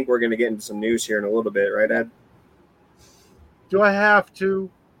then I think we're going to get into some news here in a little bit, right, Ed? Do I have to?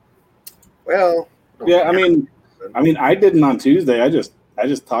 Well, yeah. I mean, I didn't on Tuesday. I just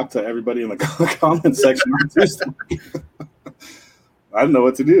talked to everybody in the comment section on Tuesday. I don't know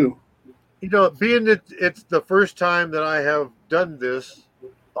what to do. Being that it's the first time that I have done this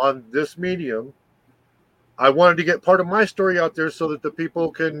on this medium, I wanted to get part of my story out there so that the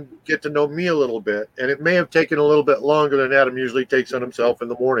people can get to know me a little bit. And it may have taken a little bit longer than Adam usually takes on himself in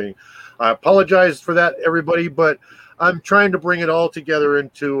the morning. I apologize for that, everybody, but I'm trying to bring it all together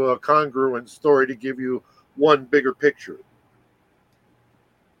into a congruent story to give you one bigger picture.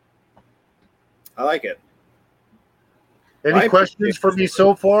 I like it. Any questions for me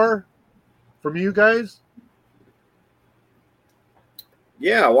so far? From you guys?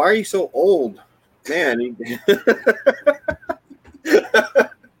 Yeah, why are you so old? Man.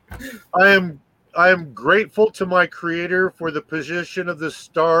 I am grateful to my creator for the position of the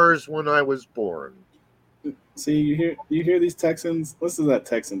stars when I was born. See, you hear these Texans? This is that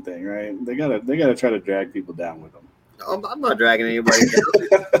Texan thing, right? They gotta try to drag people down with them. I'm not dragging anybody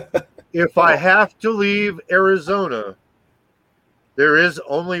down. If I have to leave Arizona, there is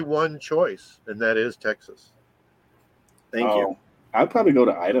only one choice, and that is Texas. Thank you. I'd probably go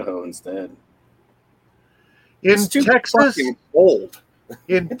to Idaho instead. In Texas, cold.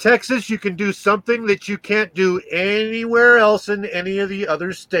 In Texas, you can do something that you can't do anywhere else in any of the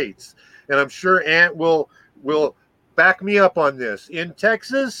other states, and I'm sure Ant will back me up on this. In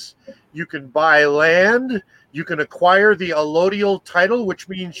Texas, you can buy land. You can acquire the allodial title, which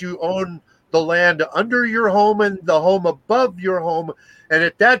means you own the land under your home and the home above your home. And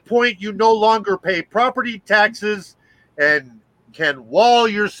at that point, you no longer pay property taxes and can wall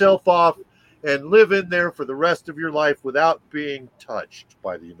yourself off and live in there for the rest of your life without being touched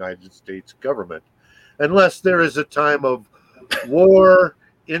by the United States government, unless there is a time of war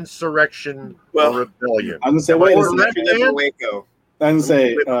insurrection Well, or rebellion. I'm gonna say, Am I wait a correct, Unless you live in Dan? Waco. I'm gonna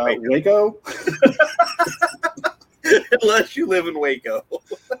say, Waco. Waco. Unless you live in Waco.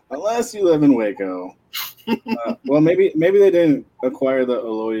 Unless you live in Waco. Well, maybe they didn't acquire the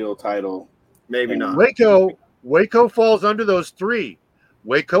allodial title. Maybe not. Waco falls under those three.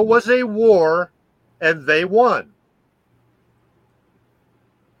 Waco was a war, and they won.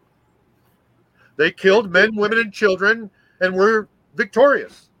 They killed men, women, and children, and were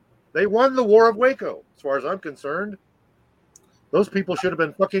victorious. They won the War of Waco, as far as I'm concerned. Those people should have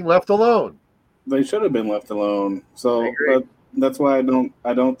been fucking left alone. They should have been left alone. I So agree. that's why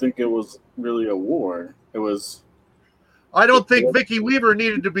I don't think it was really a war. It was I don't think Vicki Weaver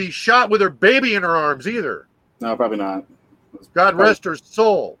needed to be shot with her baby in her arms either. no, probably not. God rest her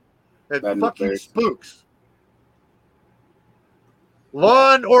soul. And That fucking is- spooks.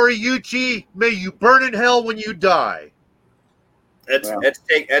 Lon Oriuchi, may you burn in hell when you die.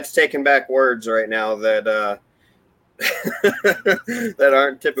 It's taking back words right now that that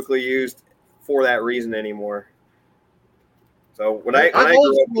aren't typically used for that reason anymore. So when I I'm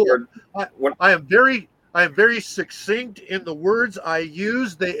old grew up, school. I am very succinct in the words I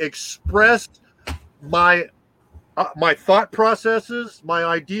use. They expressed my thought processes, my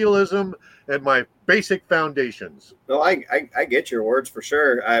idealism, and my basic foundations. no, I get your words for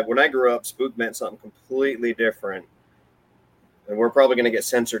sure. When I grew up, spook meant something completely different, and we're probably going to get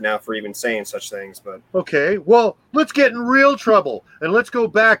censored now for even saying such things. But Okay, well, let's get in real trouble, and let's go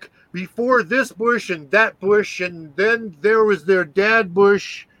back before this Bush and that Bush, and then there was their dad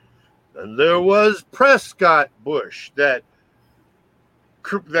Bush, and there was Prescott Bush that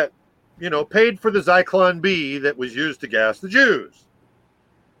paid for the Zyklon B that was used to gas the Jews.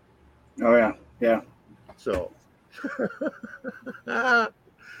 Oh yeah. So, I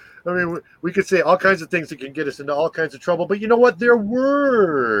mean, we could say all kinds of things that can get us into all kinds of trouble, but you know what? They're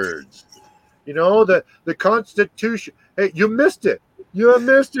words. You know, the Constitution. Hey, you missed it. You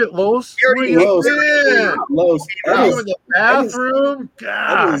missed it, Los. Where you Los. been? Los, Are you in the bathroom?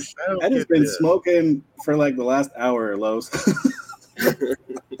 Gosh, I just been smoking for like the last hour, Los.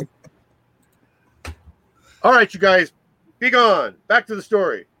 All right, you guys, be gone. Back to the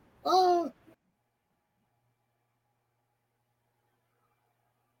story.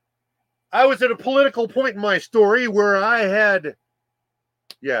 I was at a political point in my story where I had,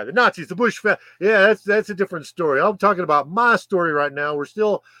 the Nazis, the Bush. That's a different story. I'm talking about my story right now. We're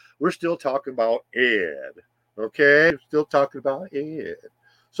still talking about Ed. Okay, still talking about Ed.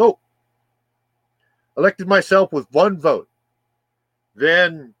 So, elected myself with one vote.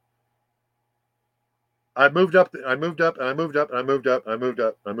 Then I moved up, and I moved up, and I moved up, and I moved up, and I moved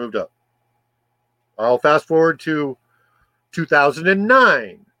up, and I moved up. I'll fast forward to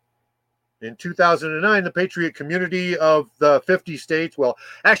 2009. In 2009, the Patriot community of the 50 states, well,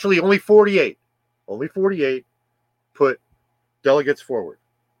 actually only 48 put delegates forward.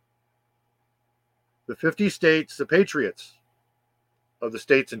 The 50 states, the Patriots of the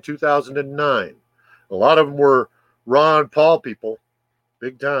states in 2009, a lot of them were Ron Paul people,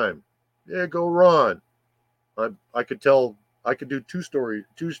 big time. Yeah, go Ron. I could do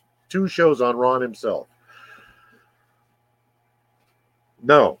two shows on Ron himself.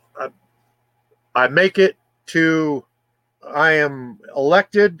 No, I make it to, I am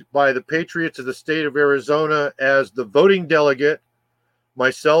elected by the Patriots of the state of Arizona as the voting delegate.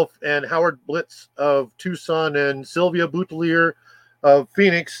 Myself and Howard Blitz of Tucson and Sylvia Boutelier of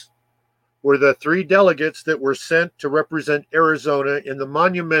Phoenix were the three delegates that were sent to represent Arizona in the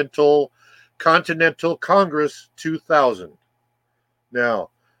monumental Continental Congress 2000. Now,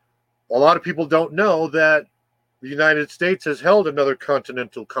 a lot of people don't know that the United States has held another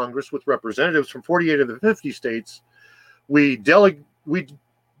Continental Congress with representatives from 48 of the 50 states. We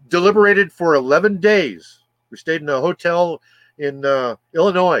deliberated for 11 days. We stayed in a hotel in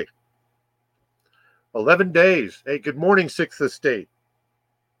Illinois. 11 days. Hey, good morning, Sixth Estate.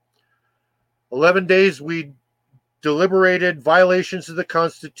 11 days we deliberated violations of the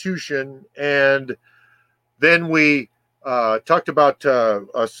Constitution, and then we talked about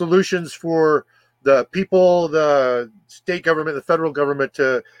solutions for the people, the state government, the federal government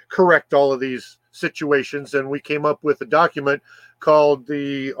to correct all of these situations. And we came up with a document called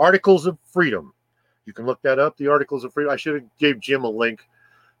the Articles of Freedom. You can look that up, the Articles of Freedom. I should have gave Jim a link.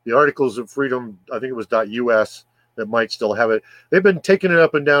 The Articles of Freedom, I think it was .us, that might still have it. They've been taking it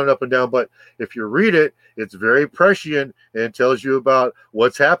up and down, but if you read it, it's very prescient and it tells you about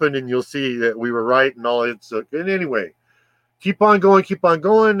what's happened, and you'll see that we were right and all it. So, and anyway, keep on going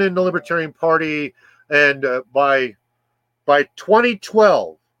in the Libertarian Party. And by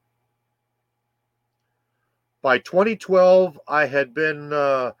 2012, By 2012, I had been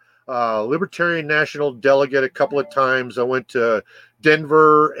Libertarian National Delegate a couple of times. I went to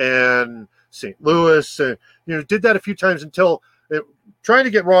Denver and St. Louis, and did that a few times until trying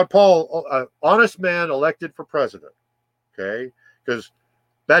to get Ron Paul, an honest man, elected for president. Okay, because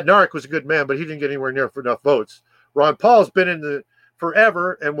Badnarik was a good man, but he didn't get anywhere near enough votes. Ron Paul's been in the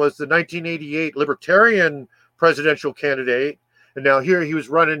forever and was the 1988 Libertarian presidential candidate, and now here he was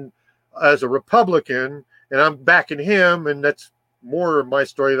running as a Republican, and I'm backing him, and that's more of my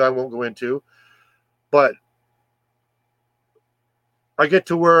story that I won't go into. But I get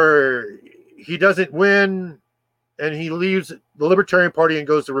to where he doesn't win, and he leaves the Libertarian Party and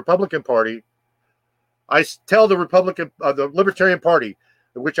goes to the Republican Party. I tell the Libertarian Party,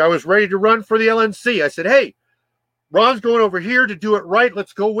 which I was ready to run for the LNC. I said, hey, Ron's going over here to do it right.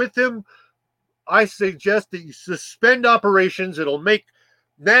 Let's go with him. I suggest that you suspend operations. It'll make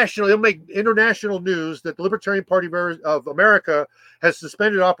international news that the Libertarian Party of America has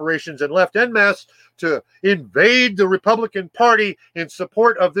suspended operations and left en masse to invade the Republican Party in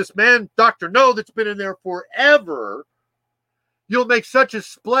support of this man, Dr. No, that's been in there forever. You'll make such a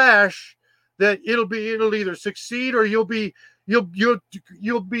splash that it'll either succeed or you'll be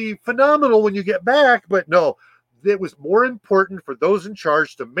phenomenal when you get back. But no, it was more important for those in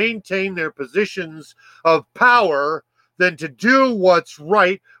charge to maintain their positions of power than to do what's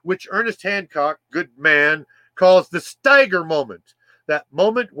right, which Ernest Hancock, good man, calls the Steiger moment. That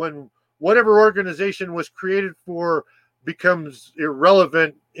moment when whatever organization was created for becomes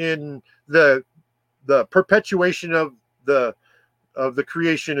irrelevant in the perpetuation of the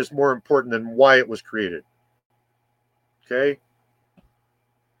creation is more important than why it was created. Okay.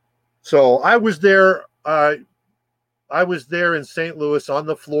 So I was there. I was there in St. Louis on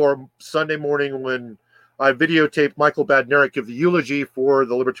the floor Sunday morning when I videotaped Michael Badnarik give the eulogy for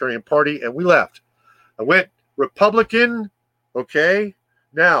the Libertarian Party, and we left. I went Republican. Okay.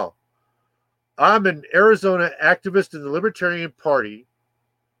 Now, I'm an Arizona activist in the Libertarian Party.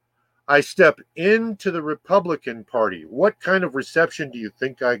 I step into the Republican Party. What kind of reception do you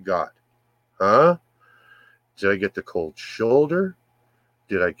think I got? Huh? Did I get the cold shoulder?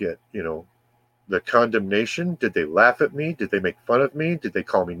 Did I get, the condemnation? Did they laugh at me? Did they make fun of me? Did they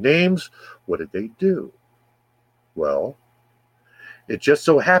call me names? What did they do? Well, it just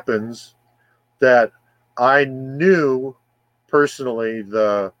so happens that I knew personally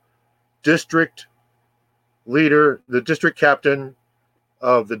the district leader, the district captain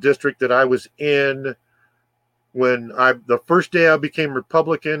of the district that I was in when the first day I became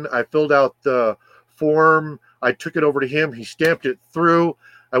Republican. I filled out the form. I took it over to him. He stamped it through.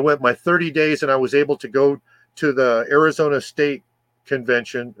 I went my 30 days and I was able to go to the Arizona State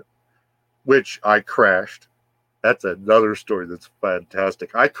Convention, which I crashed. That's another story that's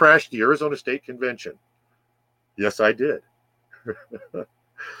fantastic. I crashed the Arizona State Convention. Yes, I did.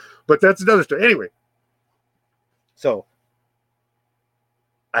 But that's another story. Anyway, so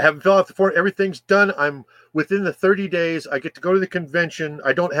I haven't filled out the form. Everything's done. I'm within the 30 days. I get to go to the convention.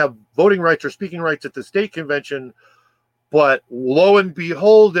 I don't have voting rights or speaking rights at the state convention. But lo and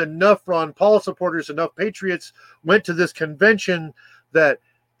behold, enough Ron Paul supporters, enough patriots went to this convention that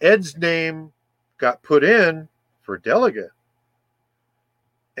Ed's name got put in for delegate.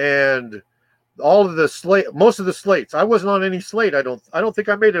 And all of the most of the slates, I wasn't on any slate. I don't think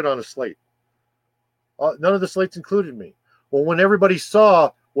I made it on a slate. None of the slates included me. Well, when everybody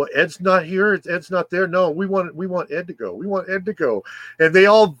saw, well, Ed's not here, Ed's not there. No, we want Ed to go. We want Ed to go. And they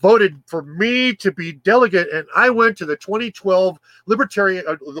all voted for me to be delegate. And I went to the 2012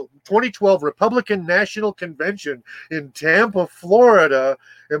 Republican National Convention in Tampa, Florida.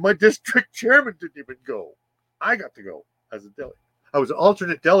 And my district chairman didn't even go. I got to go as a delegate. I was an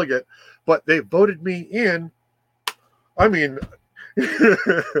alternate delegate, but they voted me in. I mean,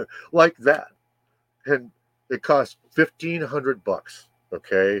 like that. And it cost $1,500.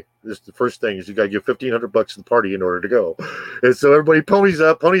 Okay, this is the first thing is you got to give $1,500 to the party in order to go, and so everybody ponies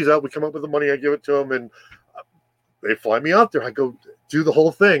up. We come up with the money, I give it to them, and they fly me out there. I go do the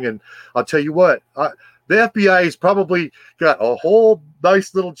whole thing, and I'll tell you what, the FBI has probably got a whole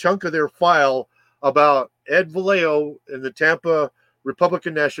nice little chunk of their file about Ed Vallejo in the Tampa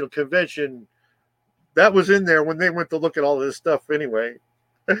Republican National Convention. That was in there when they went to look at all this stuff anyway,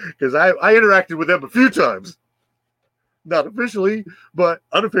 because I interacted with them a few times. Not officially, but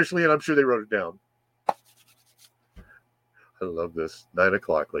unofficially, and I'm sure they wrote it down. I love this. 9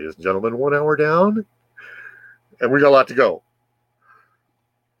 o'clock, ladies and gentlemen. 1 hour down, and we got a lot to go.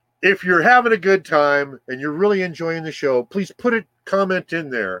 If you're having a good time and you're really enjoying the show, please put a comment in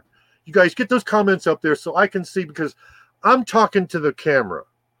there. You guys get those comments up there so I can see, because I'm talking to the camera.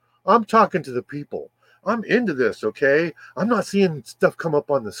 I'm talking to the people. I'm into this, okay? I'm not seeing stuff come up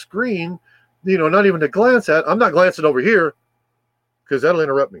on the screen, not even to glance at. I'm not glancing over here because that'll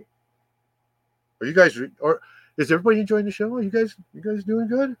interrupt me. Are you guys, or is everybody enjoying the show? Are you guys doing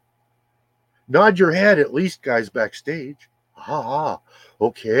good? Nod your head at least, guys backstage.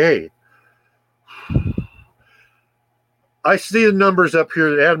 Okay. I see the numbers up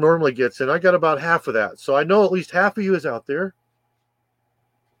here that Adam normally gets, and I got about half of that. So I know at least half of you is out there.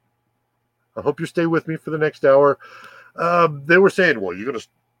 I hope you stay with me for the next hour. They were saying, well, you're going to...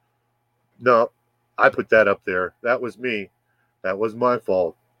 No, I put that up there. That was me. That was my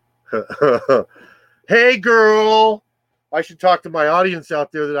fault. Hey, girl. I should talk to my audience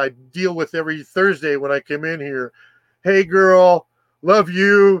out there that I deal with every Thursday when I come in here. Hey, girl. Love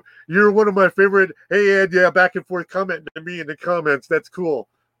you. You're one of my favorite. Hey, Ed, yeah, back and forth commenting to me in the comments. That's cool.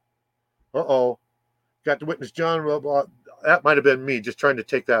 Uh-oh. Got to witness John. That might have been me just trying to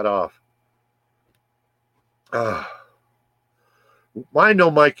take that off. I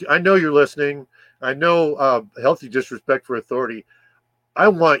know, Mike. I know you're listening. I know healthy disrespect for authority. I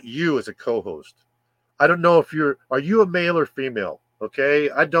want you as a co-host. I don't know if are you a male or female? Okay.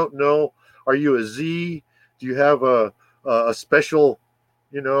 I don't know. Are you a Z? Do you have a special,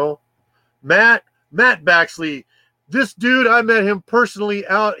 Matt Baxley, this dude, I met him personally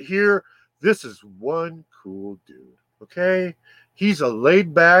out here. This is one cool dude. Okay. He's a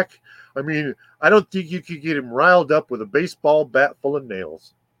laid back. I mean, I don't think you could get him riled up with a baseball bat full of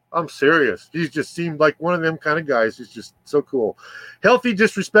nails. I'm serious. He just seemed like one of them kind of guys. He's just so cool. Healthy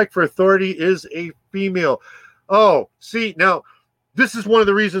disrespect for authority is a female. Oh, see, now this is one of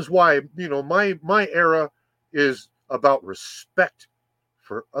the reasons why, my era is about respect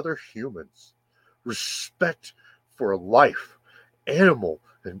for other humans, respect for life, animal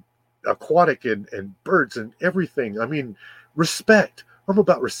and aquatic and birds and everything. I mean, respect. I'm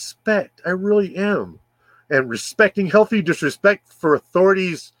about respect. I really am. And respecting healthy disrespect for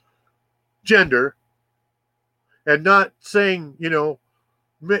authorities' gender, and not saying, him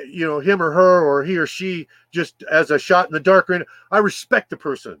or her or he or she just as a shot in the dark. I respect the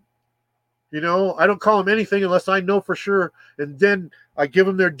person. I don't call them anything unless I know for sure. And then I give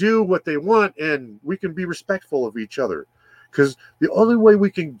them their due, what they want, and we can be respectful of each other. Because the only way we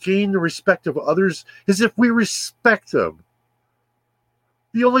can gain the respect of others is if we respect them.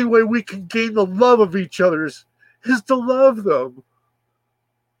 The only way we can gain the love of each other is to love them.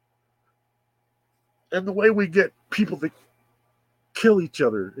 And the way we get people to kill each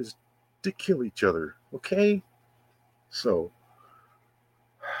other is to kill each other. Okay? So,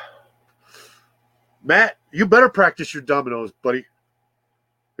 Matt, you better practice your dominoes, buddy.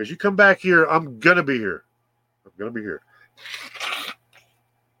 As you come back here, I'm going to be here.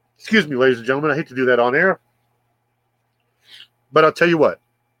 Excuse me, ladies and gentlemen. I hate to do that on air. But I'll tell you what.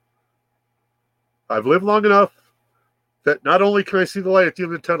 I've lived long enough that not only can I see the light at the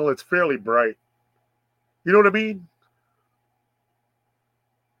end of the tunnel, it's fairly bright. You know what I mean?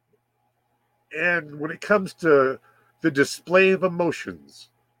 And when it comes to the display of emotions,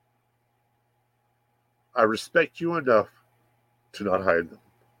 I respect you enough to not hide them.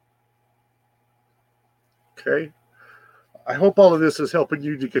 Okay? I hope all of this is helping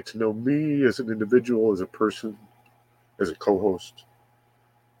you to get to know me as an individual, as a person, as a co-host,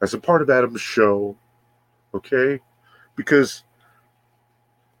 as a part of Adam's show. Okay? Because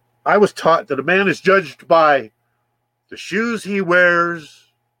I was taught that a man is judged by the shoes he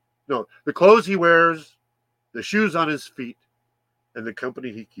wears, the clothes he wears, the shoes on his feet, and the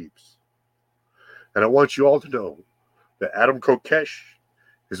company he keeps. And I want you all to know that Adam Kokesh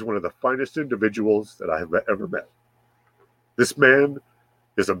is one of the finest individuals that I have ever met. This man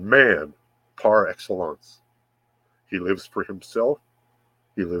is a man par excellence. He lives for himself.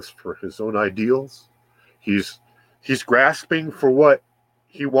 He lives for his own ideals. He's grasping for what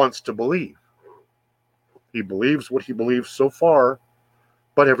he wants to believe. He believes what he believes so far,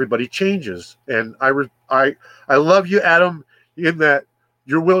 but everybody changes. And I love you, Adam, in that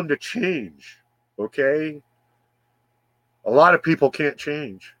you're willing to change. Okay? A lot of people can't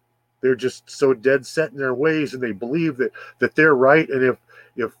change. They're just so dead set in their ways, and they believe that they're right. And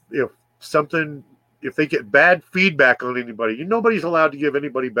if they get bad feedback on anybody, nobody's allowed to give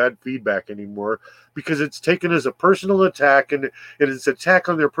anybody bad feedback anymore, because it's taken as a personal attack, and it's an attack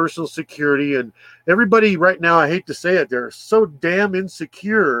on their personal security. And everybody right now, I hate to say it, they're so damn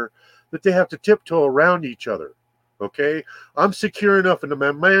insecure that they have to tiptoe around each other. Okay? I'm secure enough into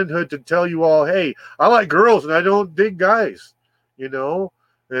my manhood to tell you all, hey, I like girls and I don't dig guys,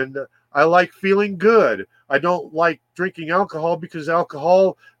 and I like feeling good. I don't like drinking alcohol because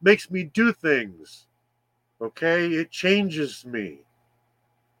alcohol makes me do things. Okay? It changes me.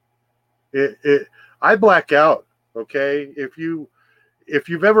 I black out. Okay, if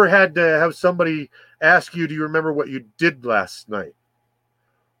you've ever had to have somebody ask you, do you remember what you did last night?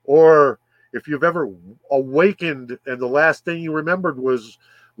 Or if you've ever awakened and the last thing you remembered was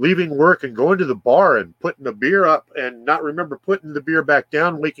leaving work and going to the bar and putting the beer up and not remember putting the beer back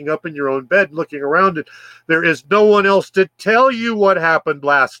down, waking up in your own bed, looking around, and there is no one else to tell you what happened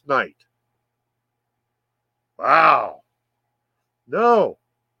last night. Wow. No.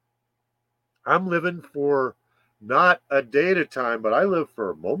 I'm living for not a day at a time, but I live for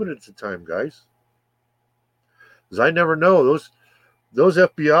a moment at a time, guys. Because I never know. Those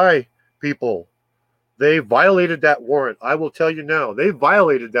FBI people, they violated that warrant. I will tell you now, they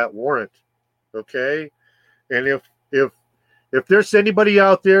violated that warrant. Okay? And if there's anybody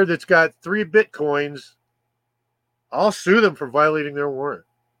out there that's got 3 Bitcoins, I'll sue them for violating their warrant.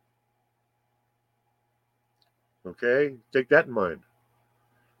 Okay? Take that in mind.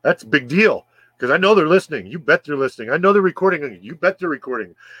 That's a big deal. Because I know they're listening. You bet they're listening. I know they're recording. You bet they're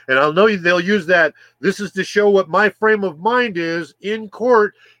recording. And I'll know they'll use that. This is to show what my frame of mind is in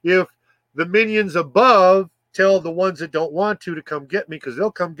court if the minions above tell the ones that don't want to come get me, because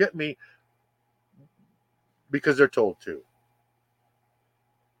they'll come get me because they're told to.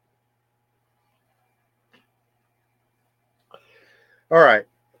 All right.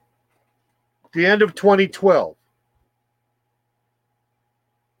 The end of 2012.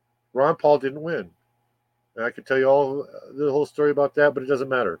 Ron Paul didn't win. And I could tell you all the whole story about that, but it doesn't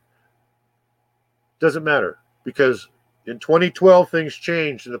matter. It doesn't matter, because in 2012, things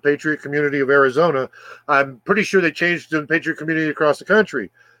changed in the Patriot community of Arizona. I'm pretty sure they changed in the Patriot community across the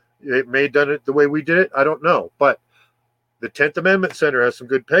country. It may have done it the way we did it. I don't know. But the 10th Amendment Center has some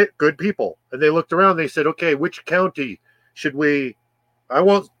good people. And they looked around. They said, okay, which county should we, I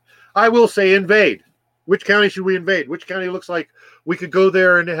will say invade. Which county should we invade? Which county looks like we could go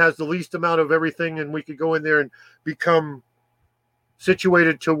there and it has the least amount of everything, and we could go in there and become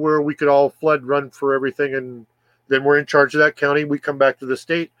situated to where we could all flood, run for everything, and then we're in charge of that county. We come back to the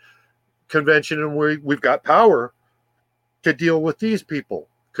state convention and we've got power to deal with these people.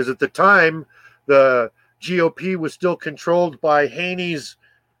 Because at the time, the GOP was still controlled by Haney's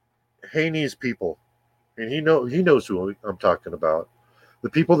people. And he knows who I'm talking about. The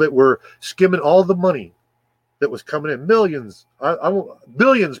people that were skimming all the money that was coming in, millions,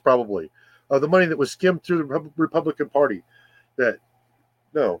 billions probably, of the money that was skimmed through the Republican Party.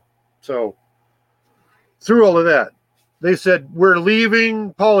 So through all of that, they said, we're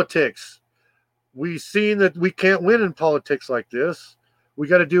leaving politics. We've seen that we can't win in politics like this. We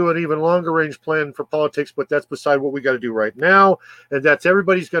got to do an even longer range plan for politics, but that's beside what we got to do right now. And that's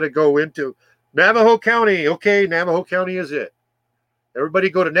everybody's got to go into Navajo County. Okay, Navajo County is it. Everybody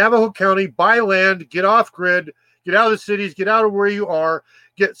go to Navajo County, buy land, get off grid, get out of the cities, get out of where you are,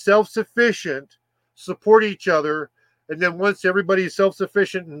 get self-sufficient, support each other. And then once everybody is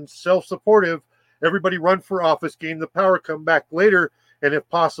self-sufficient and self-supportive, everybody run for office, gain the power, come back later, and if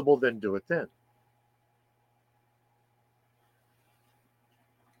possible, then do it then.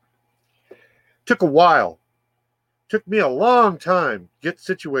 Took a while. Took me a long time to get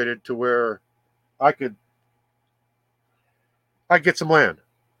situated to where I could get some land.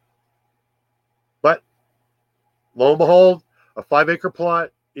 But lo and behold, a 5-acre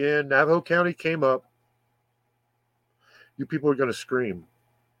plot in Navajo County came up. You people are going to scream.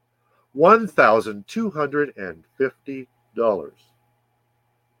 $1,250.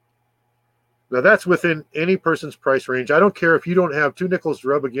 Now that's within any person's price range. I don't care if you don't have 2 nickels to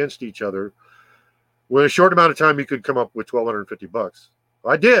rub against each other. With a short amount of time, you could come up with $1,250.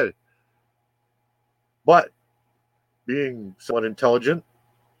 I did. But being somewhat intelligent,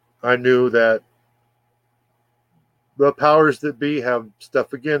 I knew that the powers that be have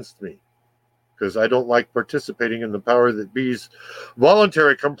stuff against me, because I don't like participating in the power that be's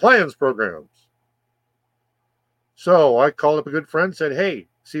voluntary compliance programs. So I called up a good friend, said, hey,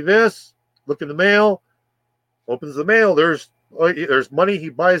 see this? Look in the mail. Opens the mail. There's money. He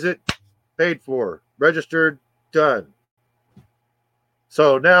buys it. Paid for. Registered. Done.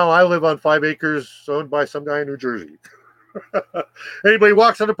 So now I live on 5 acres owned by some guy in New Jersey. Anybody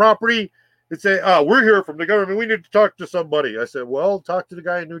walks on the property and say, oh, we're here from the government. We need to talk to somebody. I said, well, talk to the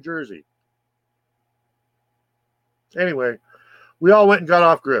guy in New Jersey. Anyway, we all went and got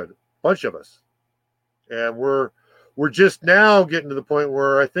off grid. A bunch of us. And we're just now getting to the point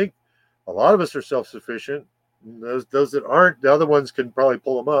where I think a lot of us are self-sufficient. Those that aren't, the other ones can probably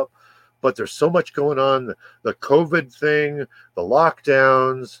pull them up. But there's so much going on. The COVID thing, the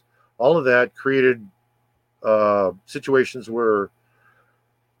lockdowns, all of that created situations where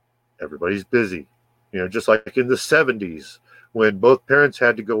everybody's busy. You know, just like in the 70s when both parents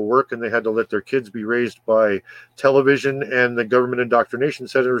had to go work and they had to let their kids be raised by television and the government indoctrination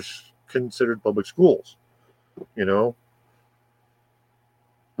centers considered public schools. You know,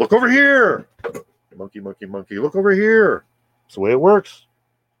 look over here, monkey, monkey, monkey. Look over here. It's the way it works.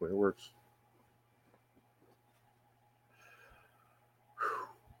 It's the way it works.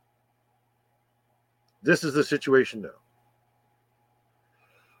 This is the situation now.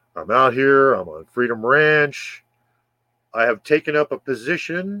 I'm out here. I'm on Freedom Ranch. I have taken up a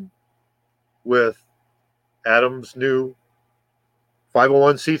position with Adam's new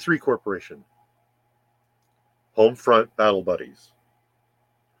 501c3 corporation, Homefront Battle Buddies.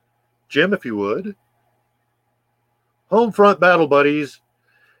 Jim, if you would. Homefront Battle Buddies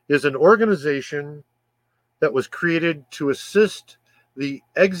is an organization that was created to assist the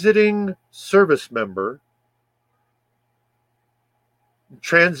exiting service member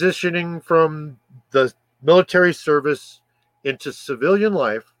transitioning from the military service into civilian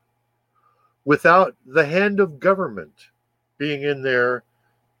life without the hand of government being in there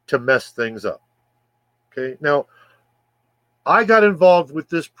to mess things up. Okay, now I got involved with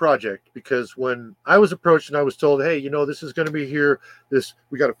this project because when I was approached and I was told, hey, you know, this is going to be here,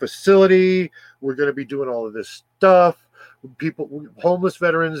 we got a facility, we're going to be doing all of this stuff, people, homeless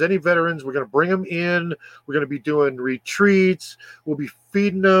veterans, any veterans, we're going to bring them in, we're going to be doing retreats, we'll be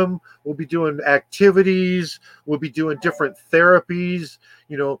feeding them, we'll be doing activities, we'll be doing different therapies.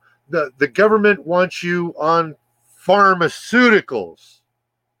 You know, the government wants you on pharmaceuticals.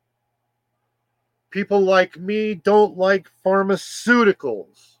 People like me don't like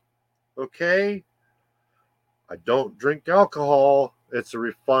pharmaceuticals, okay? I don't drink alcohol. It's a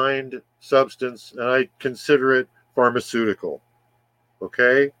refined substance, and I consider it pharmaceutical,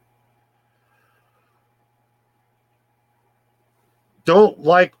 okay? Don't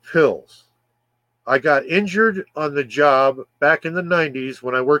like pills. I got injured on the job back in the 90s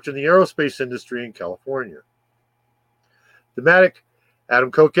when I worked in the aerospace industry in California. Thematic Adam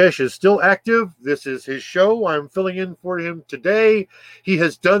Kokesh is still active. This is his show. I'm filling in for him today. He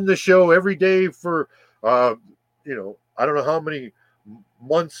has done the show every day for, I don't know how many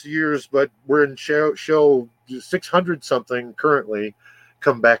months, years, but we're in show 600 something currently.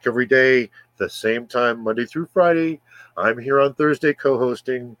 Come back every day, the same time, Monday through Friday. I'm here on Thursday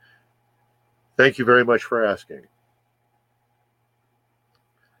co-hosting. Thank you very much for asking.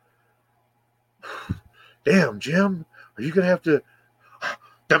 Damn, Jim, are you going to have to...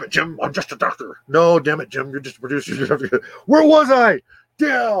 Damn it, Jim, I'm just a doctor. No, damn it, Jim, you're just a producer. Where was I?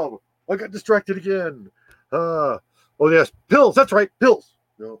 Damn, I got distracted again. Oh, yes, pills, that's right, pills.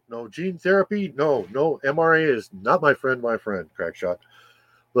 No, gene therapy, no, MRA is not my friend, Crackshot.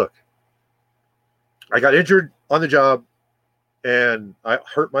 Look, I got injured on the job, and I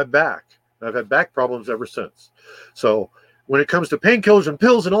hurt my back. I've had back problems ever since. So when it comes to painkillers and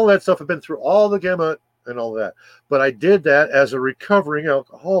pills and all that stuff, I've been through all the gamut and all that. But I did that as a recovering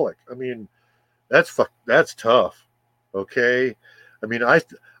alcoholic. I mean, that's tough. Okay. I mean,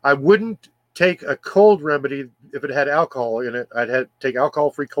 I wouldn't take a cold remedy if it had alcohol in it. I'd have to take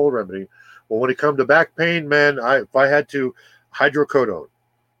alcohol-free cold remedy. Well, when it comes to back pain, man, if I had to, hydrocodone.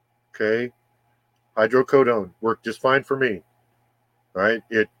 Okay. Hydrocodone worked just fine for me. All right.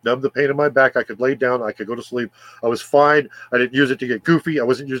 It numbed the pain in my back. I could lay down. I could go to sleep. I was fine. I didn't use it to get goofy. I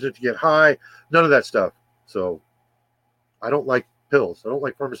wasn't using it to get high. None of that stuff. So I don't like pills. I don't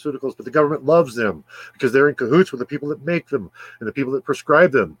like pharmaceuticals, but the government loves them because they're in cahoots with the people that make them and the people that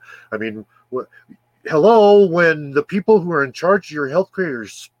prescribe them. I mean, hello, when the people who are in charge of your health care are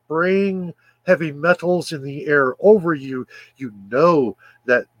spraying heavy metals in the air over you, you know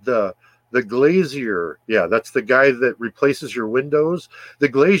that the glazier, yeah, that's the guy that replaces your windows. The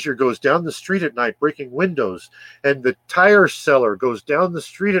glazier goes down the street at night breaking windows, and the tire seller goes down the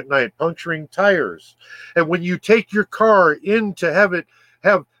street at night puncturing tires. And when you take your car in to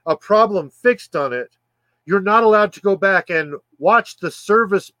have a problem fixed on it, you're not allowed to go back and watch the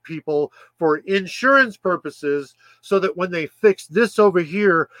service people for insurance purposes so that when they fix this over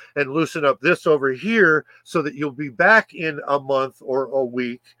here and loosen up this over here so that you'll be back in a month or a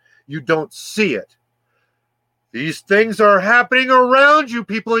week, you don't see it. These things are happening around you,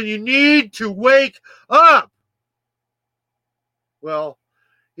 people, and you need to wake up. Well,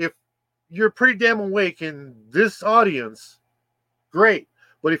 if you're pretty damn awake in this audience, great.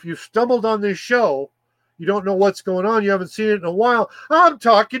 But if you've stumbled on this show, you don't know what's going on, you haven't seen it in a while, I'm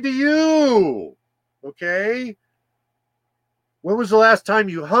talking to you. Okay? When was the last time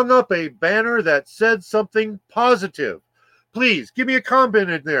you hung up a banner that said something positive? Please, give me a comment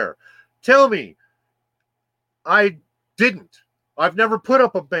in there. Tell me. I didn't. I've never put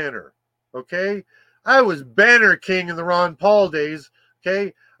up a banner. Okay? I was banner king in the Ron Paul days.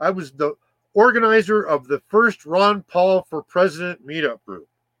 Okay. I was the organizer of the first Ron Paul for President meetup group.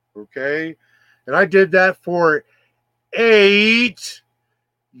 Okay. And I did that for 8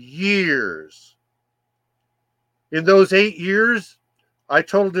 years. In those 8 years, I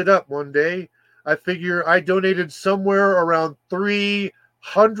totaled it up one day. I figure I donated somewhere around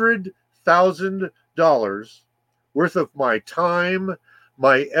 $300,000 worth of my time,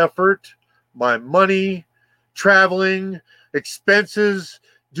 my effort, my money, traveling, expenses,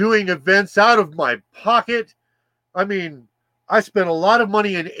 doing events out of my pocket. I mean, I spent a lot of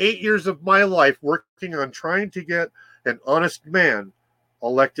money in 8 years of my life working on trying to get an honest man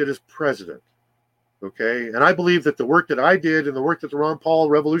elected as president. Okay. And I believe that the work that I did and the work that the Ron Paul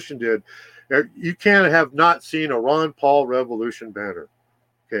Revolution did, you can't have not seen a Ron Paul Revolution banner.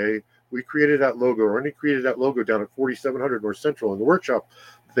 Okay. We created that logo, or Ernie created that logo down at 4700 North Central in the workshop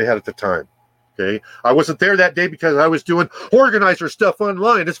that they had at the time. Okay. I wasn't there that day because I was doing organizer stuff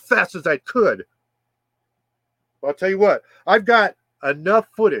online as fast as I could. But I'll tell you what, I've got enough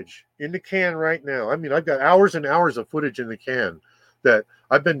footage in the can right now. I mean, I've got hours and hours of footage in the can that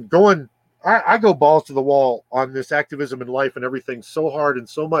I've been going. I go balls to the wall on this activism in life and everything so hard and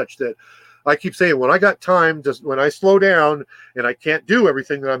so much that I keep saying, when I got time, just when I slow down and I can't do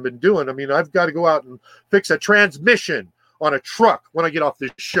everything that I've been doing, I mean, I've got to go out and fix a transmission on a truck when I get off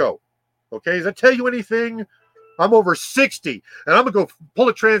this show. Okay, does that tell you anything? I'm over 60, and I'm going to go pull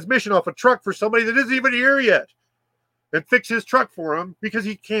a transmission off a truck for somebody that isn't even here yet and fix his truck for him because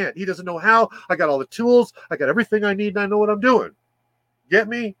he can't. He doesn't know how. I got all the tools. I got everything I need, and I know what I'm doing. Get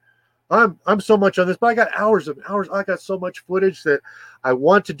me? I'm so much on this, but I got hours of hours. I got so much footage that I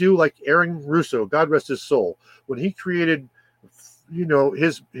want to do like Aaron Russo, God rest his soul, when he created, you know,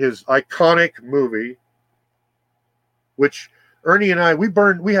 his iconic movie, which Ernie and I, we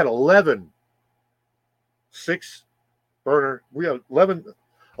had 11 6-burner. We had 11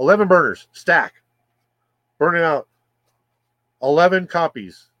 burners stack, burning out 11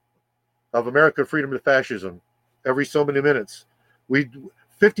 copies of America, Freedom to Fascism every so many minutes.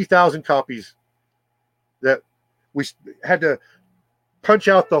 50,000 copies that we had to punch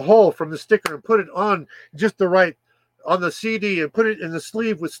out the hole from the sticker and put it on just the right on the CD and put it in the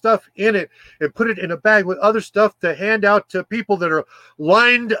sleeve with stuff in it and put it in a bag with other stuff to hand out to people that are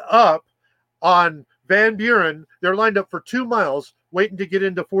lined up on Van Buren. They're lined up for 2 miles waiting to get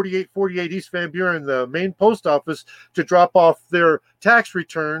into 4848 East Van Buren, the main post office, to drop off their tax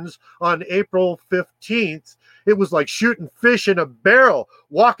returns on April 15th. It was like shooting fish in a barrel,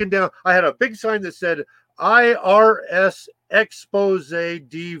 walking down. I had a big sign that said IRS Expose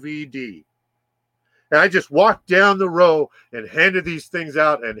DVD. And I just walked down the row and handed these things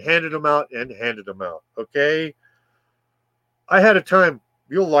out and handed them out and handed them out. Okay. I had a time,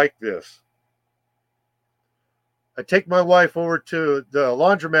 you'll like this. I take my wife over to the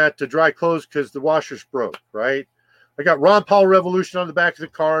laundromat to dry clothes because the washer's broke, right? I got Ron Paul Revolution on the back of the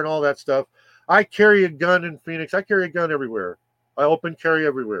car and all that stuff. I carry a gun in Phoenix. I carry a gun everywhere. I open carry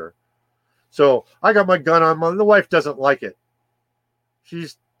everywhere. So I got my gun on. The wife doesn't like it.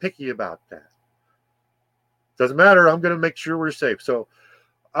 She's picky about that. Doesn't matter. I'm going to make sure we're safe. So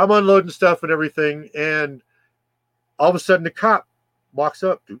I'm unloading stuff and everything. And all of a sudden, the cop walks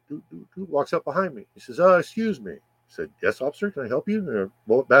up behind me. He says, excuse me. I said, yes, officer, can I help you?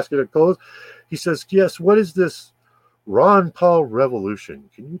 A basket of clothes. He says, yes, what is this Ron Paul Revolution?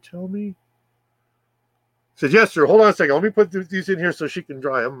 Can you tell me? I said, yes, sir. Hold on a second. Let me put these in here so she can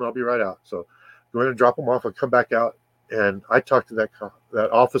dry them, and I'll be right out. So go in and drop them off. I'll come back out. And I talked to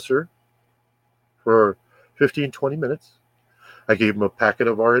that officer for 15, 20 minutes. I gave him a packet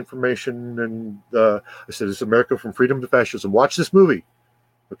of our information, and I said, it's America from Freedom to Fascism. Watch this movie,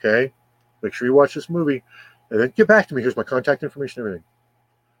 okay? Make sure you watch this movie, and then get back to me. Here's my contact information, everything.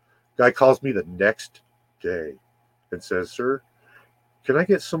 Guy calls me the next day and says, sir, can I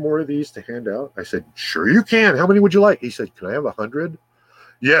get some more of these to hand out? I said, sure you can. How many would you like? He said, can I have 100?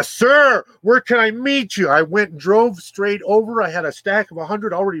 Yes, sir. Where can I meet you? I went and drove straight over. I had a stack of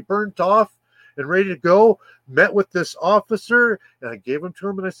 100 already burnt off and ready to go. Met with this officer, and I gave them to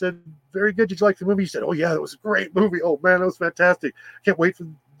him, and I said, very good. Did you like the movie? He said, oh, yeah, that was a great movie. Oh, man, that was fantastic. Can't wait for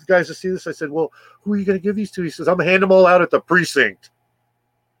the guys to see this. I said, well, who are you going to give these to? He says, I'm going to hand them all out at the precinct.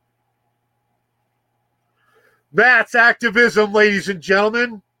 That's activism, ladies and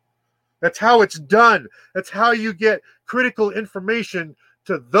gentlemen. That's how it's done. That's how you get critical information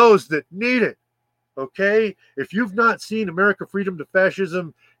to those that need it. Okay? If you've not seen America, Freedom to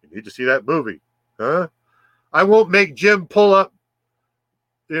Fascism, you need to see that movie. Huh? I won't make Jim pull up,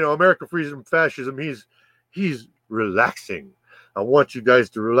 America, Freedom, Fascism. He's relaxing. I want you guys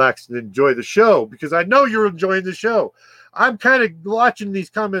to relax and enjoy the show because I know you're enjoying the show. I'm kind of watching these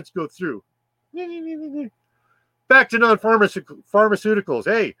comments go through. Back to non-pharmaceuticals.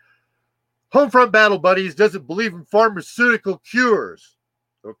 Hey, Homefront Battle Buddies doesn't believe in pharmaceutical cures.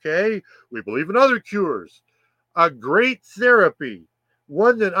 Okay? We believe in other cures. A great therapy.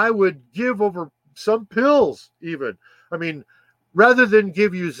 One that I would give over some pills, even. I mean, rather than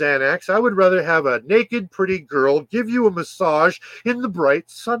give you Xanax, I would rather have a naked, pretty girl give you a massage in the bright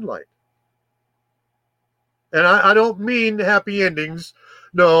sunlight. And I don't mean happy endings.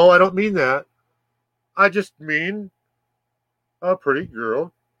 No, I don't mean that. I just mean a pretty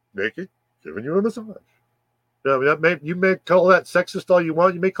girl, naked, giving you a massage. You may call that sexist all you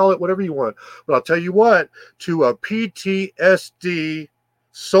want. You may call it whatever you want. But I'll tell you what, to a PTSD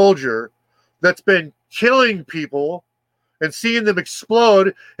soldier that's been killing people and seeing them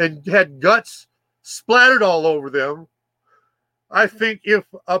explode and had guts splattered all over them, I think if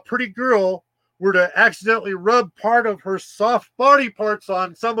a pretty girl were to accidentally rub part of her soft body parts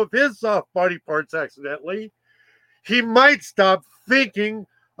on some of his soft body parts accidentally, he might stop thinking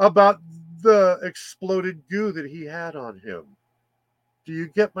about the exploded goo that he had on him. Do you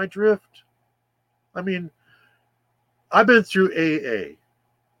get my drift? I mean, I've been through AA.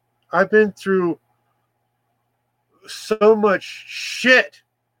 I've been through so much shit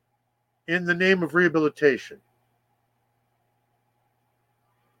in the name of rehabilitation.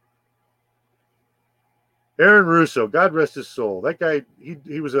 Aaron Russo, God rest his soul. That guy,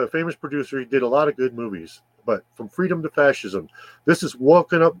 he was a famous producer. He did a lot of good movies. But from freedom to fascism, this has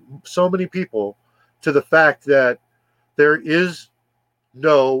woken up so many people to the fact that there is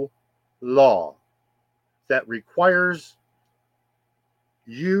no law that requires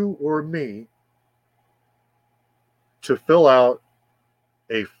you or me to fill out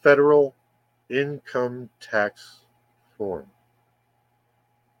a federal income tax form.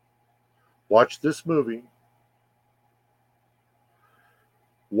 Watch this movie.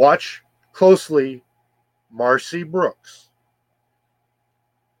 Watch closely Marcy Brooks.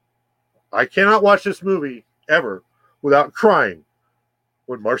 I cannot watch this movie ever without crying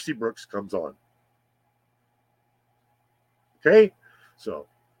when Marcy Brooks comes on. Okay? So,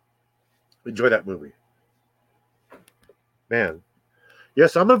 enjoy that movie. Man.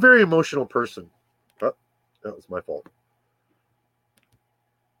 Yes, I'm a very emotional person. Oh, that was my fault.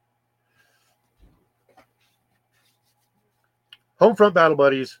 Homefront Battle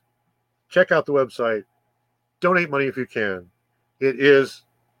Buddies. Check out the website. Donate money if you can. It is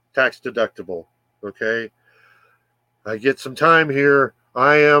tax deductible. Okay? I get some time here.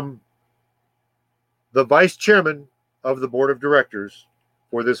 I am the vice chairman of the board of directors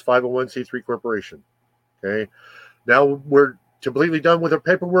for this 501c3 corporation. Okay? Now we're completely done with our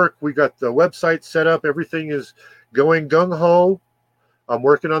paperwork. We got the website set up. Everything is going gung-ho. I'm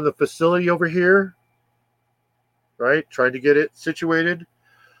working on the facility over here, right? Trying to get it situated.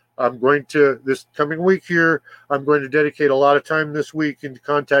 I'm going to, this coming week here, I'm going to dedicate a lot of time this week into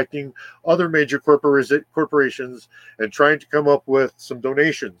contacting other major corporations and trying to come up with some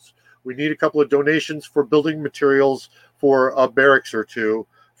donations. We need a couple of donations for building materials for a barracks or two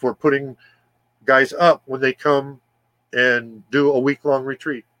for putting guys up when they come and do a week-long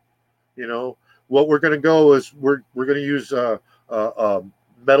retreat. You know, what we're going to go is we're going to use a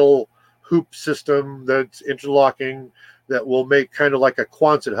metal hoop system that's interlocking that will make kind of like a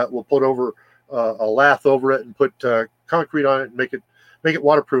Quonset hut. We'll put over a lath over it and put concrete on it and make it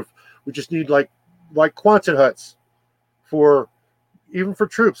waterproof. We just need like Quonset huts for even for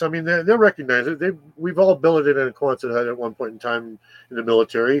troops. I mean, they'll recognize it. We've all billeted in a Quonset hut at one point in time in the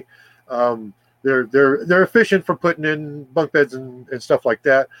military. They're efficient for putting in bunk beds and stuff like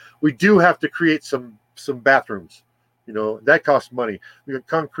that. We do have to create some bathrooms. You know, that costs money. We got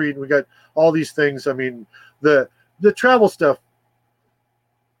concrete. We got all these things. I mean, the travel stuff,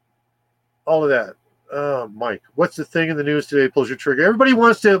 all of that. Mike, what's the thing in the news today pulls your trigger? Everybody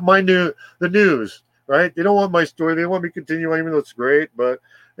wants to the news, right? They don't want my story. They want me to continue, even though it's great. But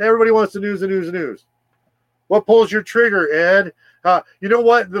everybody wants the news. What pulls your trigger, Ed? You know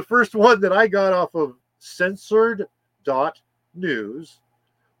what? The first one that I got off of censored.news,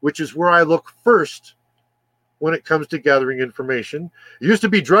 which is where I look first when it comes to gathering information. It used to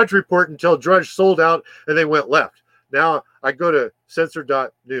be Drudge Report until Drudge sold out and they went left. Now I go to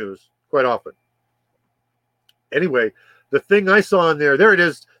censored.news quite often. Anyway, the thing I saw in there it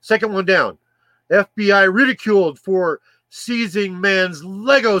is, second one down. FBI ridiculed for seizing man's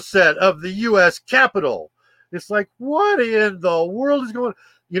Lego set of the U.S. Capitol. It's like, what in the world is going on?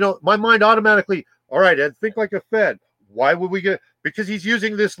 You know, my mind automatically, all right, Ed, think like a Fed. Why would we get because he's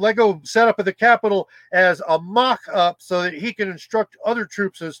using this Lego setup of the Capitol as a mock-up so that he can instruct other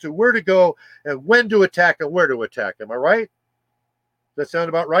troops as to where to go and when to attack and where to attack. Am I right? Does that sound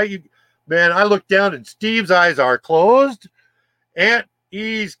about right? Man, I look down and Steve's eyes are closed. And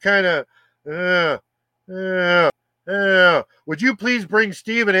he's kind of, would you please bring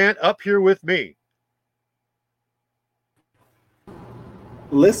Steve and Ant up here with me?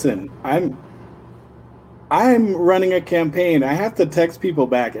 Listen, I'm running a campaign. I have to text people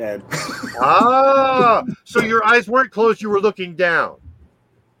back, Ed. So your eyes weren't closed, you were looking down.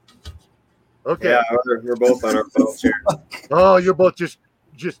 Okay. Yeah, we're both on our phones here. Oh, you're both just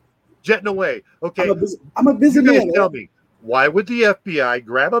jetting away. Okay. I'm a busy you guys man. Tell me, why would the FBI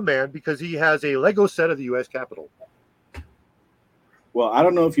grab a man because he has a Lego set of the U.S. Capitol? Well, I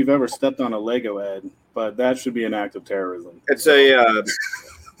don't know if you've ever stepped on a Lego, Ed, but that should be an act of terrorism. It's a. He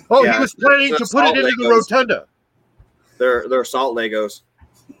was planning to put it into the rotunda. They're assault Legos.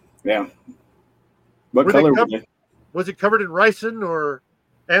 Yeah. What color were they? Was it covered in ricin or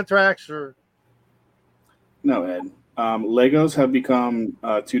anthrax or? No, Ed. Legos have become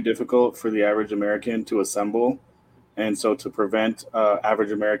too difficult for the average American to assemble. And so to prevent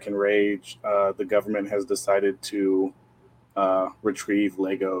average American rage, the government has decided to retrieve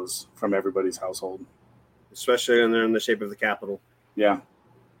Legos from everybody's household. Especially when they're in the shape of the Capitol. Yeah.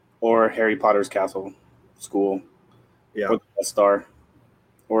 Or Harry Potter's castle, school. Yeah. Or the Death Star.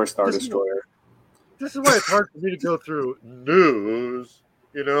 Or a Star Destroyer. This is why it's hard for me to go through news,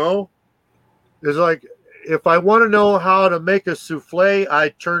 It's like, if I want to know how to make a souffle, I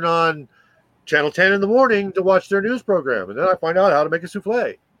turn on Channel 10 in the morning to watch their news program, and then I find out how to make a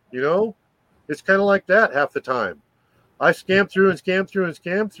souffle. It's kind of like that half the time. I scam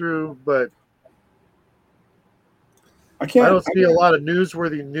through, but I don't see a lot of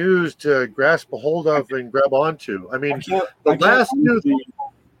newsworthy news to grasp a hold of and grab onto. I mean, the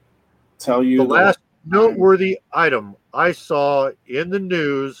last noteworthy item I saw in the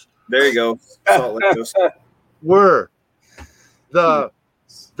news. There you go. Were the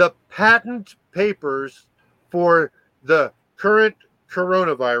patent papers for the current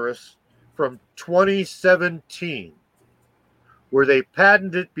coronavirus from 2017, where they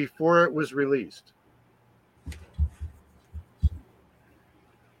patented it before it was released.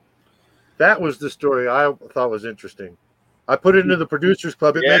 That was the story I thought was interesting. I put it into the Producers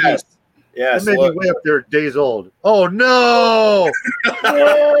Club. It made me way up there days old. Oh, no!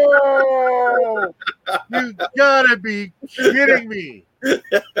 No! You gotta be kidding me.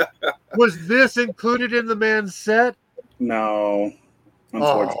 Was this included in the man's set? No,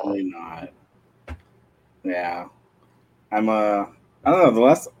 unfortunately not. Yeah. I don't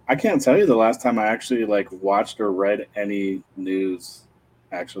know, I can't tell you the last time I actually watched or read any news,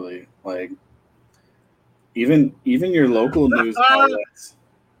 actually. Even your local news outlets.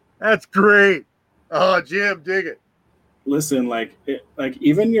 That's great. Oh, Jim, dig it. Listen,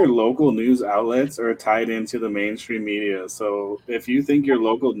 even your local news outlets are tied into the mainstream media. So if you think your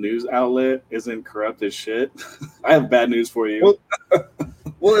local news outlet isn't corrupt as shit, I have bad news for you.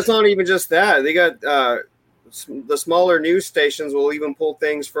 Well, it's not even just that. They got the smaller news stations will even pull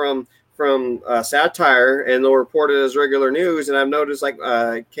things from satire, and they'll report it as regular news. And I've noticed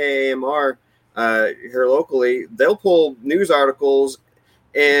KAMR here locally, they'll pull news articles,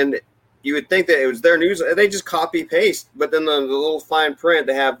 and you would think that it was their news. They just copy paste, but then the little fine print,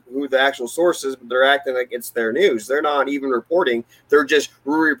 they have who the actual source is, but they're acting like it's their news. They're not even reporting. They're just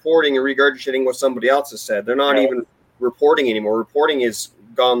re-reporting and regurgitating what somebody else has said. They're not even reporting anymore. Reporting is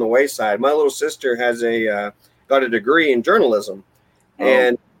gone the wayside. My little sister has got a degree in journalism,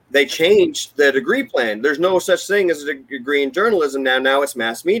 and they changed the degree plan. There's no such thing as a degree in journalism now. Now it's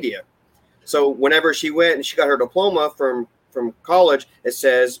mass media. So whenever she went and she got her diploma from college, it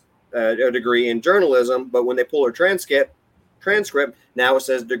says a degree in journalism, but when they pull her transcript, now it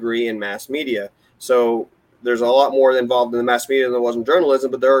says degree in mass media. So there's a lot more involved in the mass media than there was in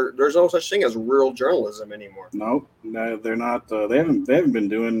journalism, but there's no such thing as real journalism anymore. No, they're not. They haven't been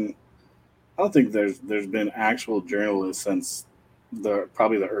doing. I don't think there's been actual journalists since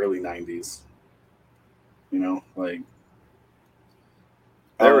probably the early 90s. There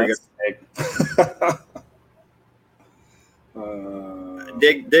we go.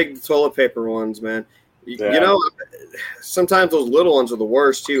 Dig the toilet paper ones, man. You know, sometimes those little ones are the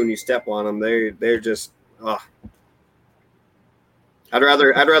worst too. When you step on them, they're just. I'd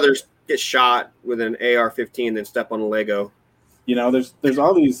rather get shot with an AR-15 than step on a Lego. There's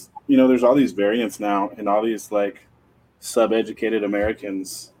all these there's all these variants now, and all these sub-educated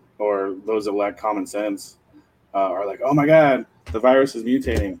Americans or those that lack common sense are like, oh my god, the virus is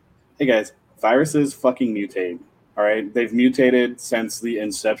mutating. Hey guys, viruses fucking mutate. All right, they've mutated since the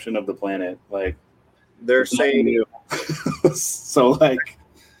inception of the planet. Like They're saying so, like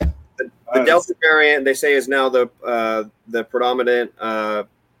the Delta variant, they say, is now the predominant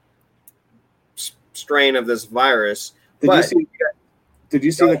strain of this virus. Did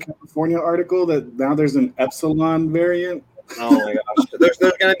you see the California article that now there's an Epsilon variant? Oh my gosh, there's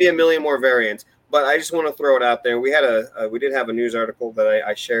going to be a million more variants. But I just want to throw it out there. We did have a news article that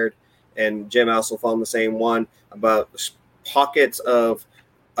I shared, and Jim also found the same one about pockets of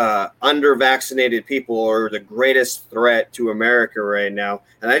under-vaccinated people are the greatest threat to America right now.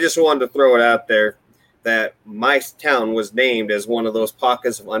 And I just wanted to throw it out there that my town was named as one of those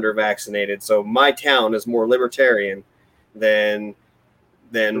pockets of under-vaccinated. So my town is more libertarian than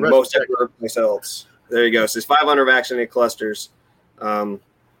most everywhere else. There you go. So it's 500 vaccinated clusters. And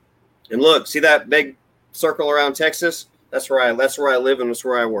look, see that big circle around Texas? That's where I live and that's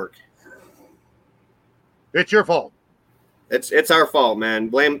where I work. It's your fault. It's our fault, man.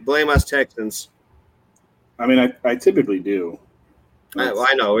 Blame us Texans. I mean, I typically do.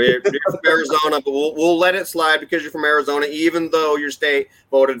 I know you're from Arizona, but we'll let it slide because you're from Arizona, even though your state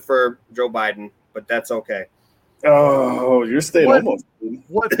voted for Joe Biden. But that's okay. Oh, your state almost.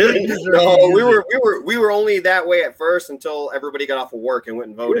 What? No, we were only that way at first until everybody got off of work and went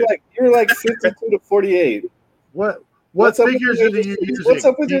and voted. You're like 52 to 48. What figures are you using? What's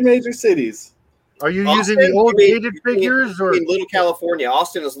up with your major cities? Are you using the old dated figures or Little California?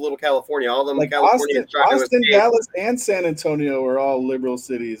 Austin is Little California. All them like California Austin, Dallas, and San Antonio are all liberal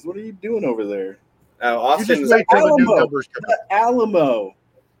cities. What are you doing over there? Austin is the Alamo.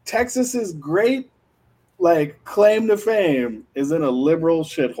 Texas's great claim to fame is in a liberal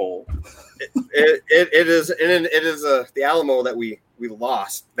shithole. It is the Alamo that we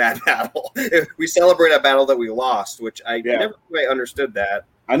lost that battle. We celebrate a battle that we lost, which I never quite understood that.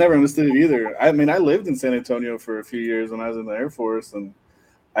 I never understood it either. I mean, I lived in San Antonio for a few years when I was in the Air Force, and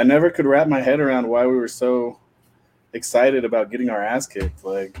I never could wrap my head around why we were so excited about getting our ass kicked.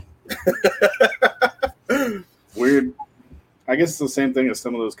 Like, weird. I guess it's the same thing as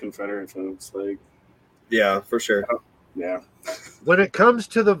some of those Confederate folks. Like, yeah, for sure. Yeah. When it comes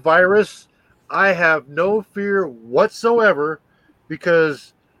to the virus, I have no fear whatsoever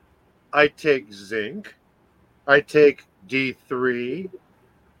because I take zinc, I take D3,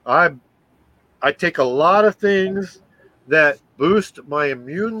 I take a lot of things that boost my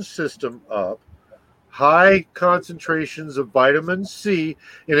immune system up, high concentrations of vitamin C,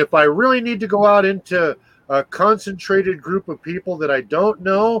 and if I really need to go out into a concentrated group of people that I don't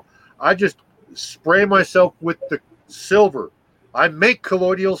know, I just spray myself with the silver. I make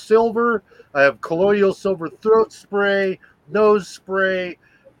colloidal silver. I have colloidal silver throat spray, nose spray,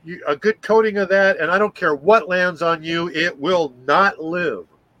 a good coating of that, and I don't care what lands on you, it will not live.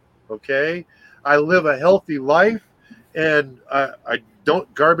 Okay? I live a healthy life, and I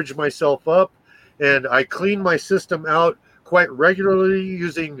don't garbage myself up, and I clean my system out quite regularly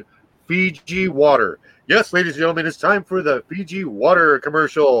using Fiji water. Yes, ladies and gentlemen, it's time for the Fiji water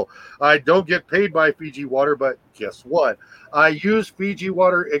commercial. I don't get paid by Fiji water, but guess what? I use Fiji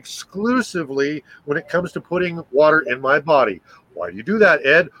water exclusively when it comes to putting water in my body. Why do you do that,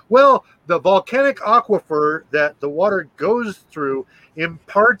 Ed? Well, the volcanic aquifer that the water goes through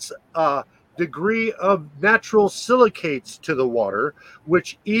imparts a degree of natural silicates to the water,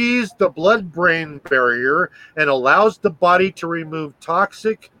 which ease the blood-brain barrier and allows the body to remove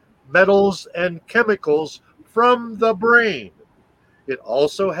toxic metals and chemicals from the brain. It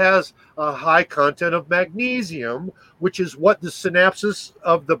also has a high content of magnesium, which is what the synapses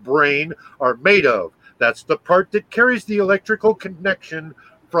of the brain are made of. That's the part that carries the electrical connection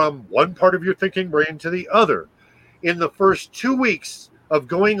from one part of your thinking brain to the other. In the first 2 weeks of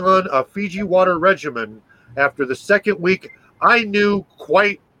going on a Fiji water regimen, after the second week, I knew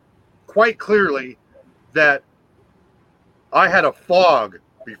quite clearly that I had a fog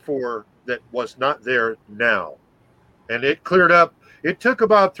before that was not there now. And it cleared up. It took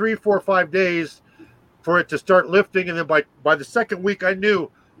about 3, 4, 5 days for it to start lifting. And then by the second week, I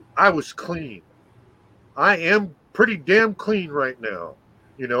knew I was clean. I am pretty damn clean right now.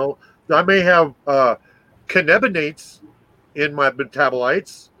 You know, I may have cannabinoids in my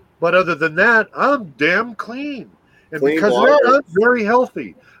metabolites, but other than that, I'm damn clean. And Clean because water. of that, I'm very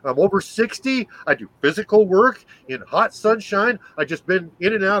healthy. I'm over 60. I do physical work in hot sunshine. I just been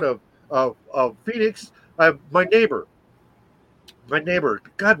in and out of Phoenix. I have my neighbor,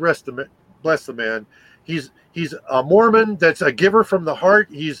 God bless the man. He's a Mormon that's a giver from the heart.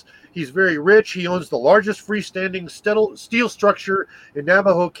 He's very rich. He owns the largest freestanding steel structure in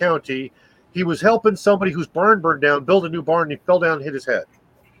Navajo County. He was helping somebody whose barn burned down build a new barn. And he fell down and hit his head.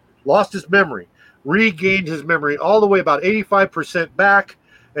 Lost his memory. regained his memory all the way about 85% back.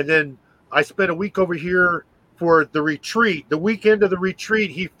 And then I spent a week over here for the retreat. The weekend of the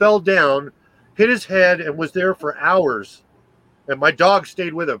retreat, he fell down, hit his head, and was there for hours. And my dog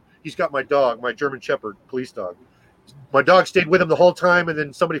stayed with him. He's got my dog, my German Shepherd police dog. My dog stayed with him the whole time, and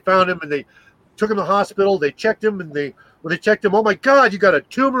then somebody found him, and they took him to the hospital. They checked him, and when they checked him, oh my God, you got a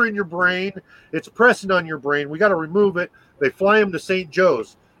tumor in your brain. It's pressing on your brain. We got to remove it. They fly him to St.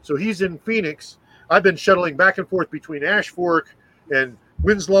 Joe's. So he's in Phoenix. I've been shuttling back and forth between Ash Fork and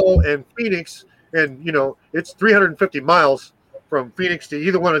Winslow and Phoenix, and it's 350 miles from Phoenix to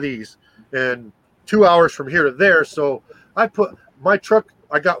either one of these, and 2 hours from here to there. So I put my truck.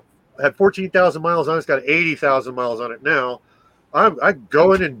 Had 14,000 miles on it. It's got 80,000 miles on it now. I'm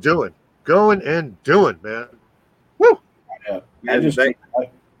going and doing, man. Woo! Yeah, I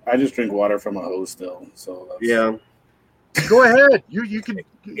just drink water from a hose still. So yeah. Go ahead. You can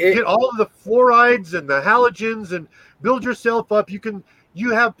get all of the fluorides and the halogens and build yourself up.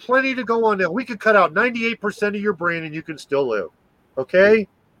 You have plenty to go on now. We could cut out 98% of your brain and you can still live. Okay?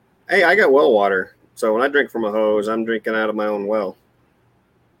 Hey, I got well water. So when I drink from a hose, I'm drinking out of my own well.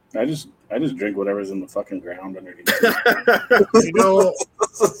 I just drink whatever's in the fucking ground underneath.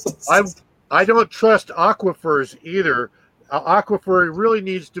 I don't trust aquifers either. Aquifer really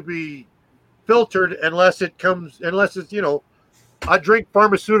needs to be filtered unless it's I drink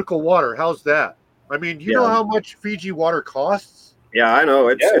pharmaceutical water. How's that? I mean, do you know how much Fiji water costs? Yeah, I know.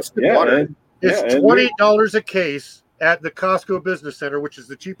 It's good water. It's $20 a case at the Costco Business Center, which is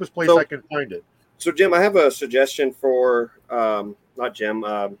the cheapest place I can find it. So, Jim, I have a suggestion for not Jim,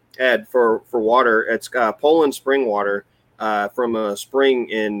 Ed, for water. It's Poland spring water from a spring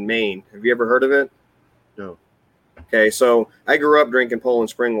in Maine. Have you ever heard of it? No. Okay, so I grew up drinking Poland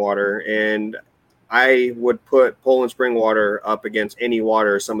spring water, and I would put Poland spring water up against any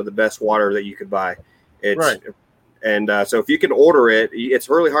water, some of the best water that you could buy. Right. And so if you can order it, it's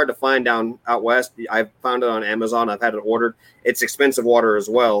really hard to find out west. I've found it on Amazon. I've had it ordered. It's expensive water as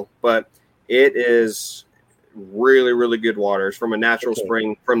well, but it is really, really good water. It's from a natural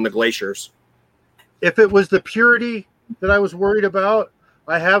spring from the glaciers. If it was the purity that I was worried about,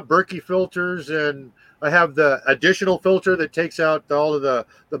 I have Berkey filters, and I have the additional filter that takes out all of the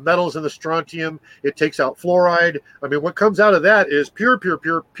metals and the strontium. It takes out fluoride. I mean, what comes out of that is pure.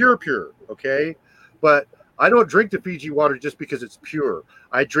 Okay. But I don't drink the Fiji water just because it's pure.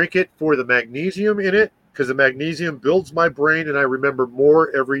 I drink it for the magnesium in it, because the magnesium builds my brain and I remember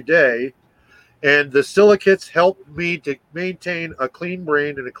more every day. And the silicates help me to maintain a clean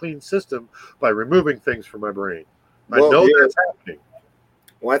brain and a clean system by removing things from my brain. I know that's happening.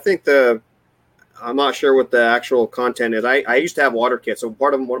 Well, I think I'm not sure what the actual content is. I used to have water kits. So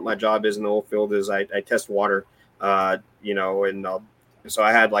part of what my job is in the oil field is I test water, and so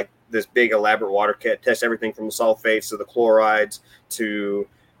I had like this big elaborate water kit, test everything from the sulfates to the chlorides to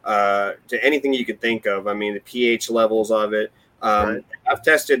anything you could think of. I mean, the pH levels of it. Right. I've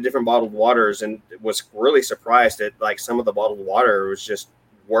tested different bottled waters and was really surprised that like some of the bottled water was just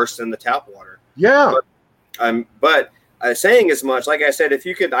worse than the tap water. Yeah. But saying as much, like I said, if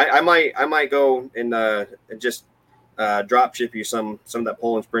you could, I might go and just drop ship you some of that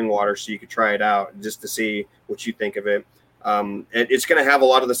Poland spring water so you could try it out just to see what you think of it. It's going to have a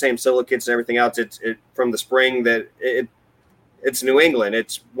lot of the same silicates and everything else. It's from the spring that it's New England.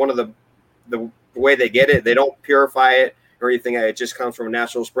 It's one of the way they get it. They don't purify it or anything. It just comes from a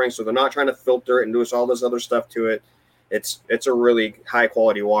natural spring. So they're not trying to filter it and do all this other stuff to it. It's a really high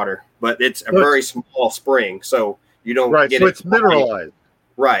quality water, but it's a very small spring. So you don't get so it. It's mineralized.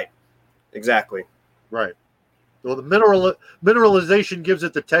 Right. Exactly. Right. Well, the mineralization gives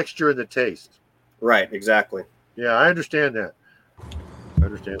it the texture and the taste. Right. Exactly. Yeah, I understand that.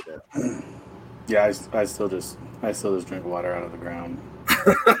 Yeah, I still just drink water out of the ground.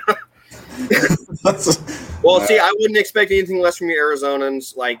 Well, see, I wouldn't expect anything less from you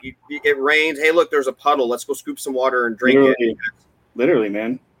Arizonans. Like, it rains. Hey, look, there's a puddle. Let's go scoop some water and drink it. Literally,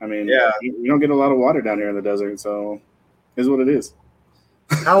 man. I mean, you don't get a lot of water down here in the desert, so it is what it is.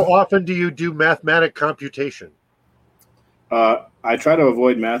 How often do you do mathematic computation? I try to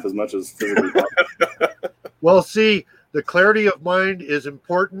avoid math as much as physically possible. Well, see, the clarity of mind is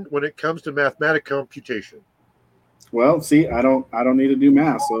important when it comes to mathematic computation. Well, see, I don't need to do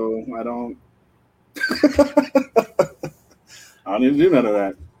math, so I don't need to do none of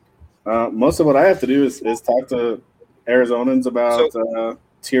that. Most of what I have to do is talk to Arizonans about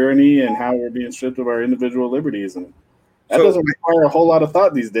tyranny and how we're being stripped of our individual liberties, and that doesn't require a whole lot of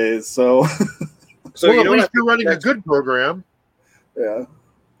thought these days. So, well, at least you're running a good program. Yeah.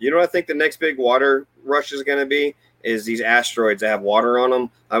 You know what I think the next big water rush is going to be is these asteroids that have water on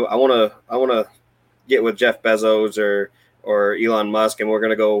them. I want to get with Jeff Bezos or Elon Musk, and we're going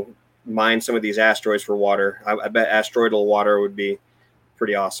to go mine some of these asteroids for water. I bet asteroidal water would be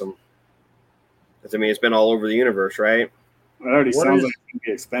pretty awesome. I mean, it's been all over the universe, right? It already sounds like it can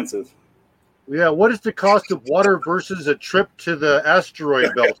be expensive. Yeah, what is the cost of water versus a trip to the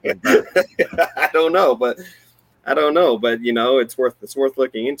asteroid belt? I don't know, but it's worth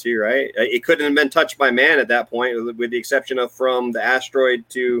looking into, right? It couldn't have been touched by man at that point, with the exception of from the asteroid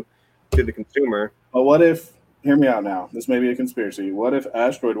to the consumer. Well, what if? Hear me out now. This may be a conspiracy. What if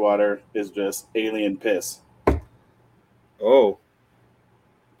asteroid water is just alien piss? Oh,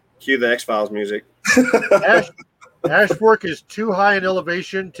 cue the X-Files music. Ash Fork is too high in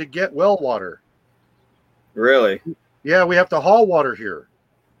elevation to get well water. Really? Yeah, we have to haul water here.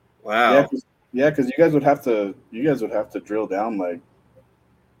 Wow. Yeah, because you guys would have to drill down like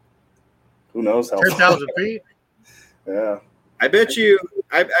who knows how 10,000 feet. Yeah. I bet you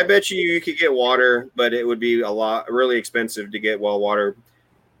could get water, but it would be really expensive to get well water.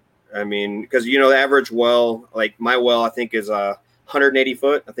 I mean, because the average well, like my well, I think is 180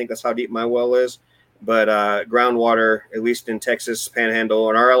 foot. I think that's how deep my well is. But groundwater, at least in Texas Panhandle,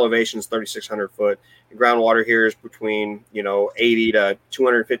 and our elevation is 3,600 foot. Groundwater here is between 80 to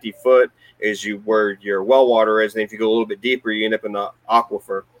 250 foot is where your well water is, and if you go a little bit deeper, you end up in the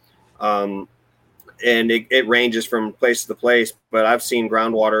aquifer. And it ranges from place to place, but I've seen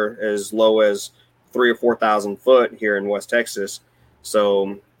groundwater as low as 3,000 or 4,000 foot here in West Texas.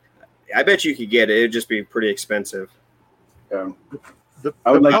 So I bet you could get it. It'd just be pretty expensive. Yeah. The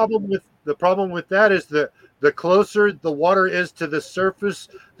problem with that is that the closer the water is to the surface,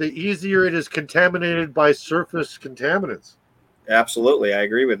 the easier it is contaminated by surface contaminants. Absolutely. I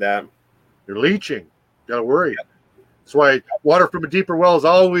agree with that. You're leaching. Got to worry. That's why water from a deeper well is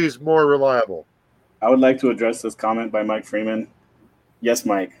always more reliable. I would like to address this comment by Mike Freeman. Yes,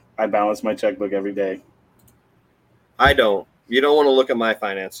 Mike, I balance my checkbook every day. I don't. You don't want to look at my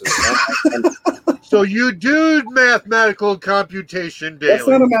finances. So you do mathematical computation daily. That's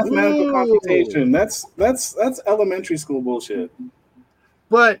not a mathematical computation. That's elementary school bullshit.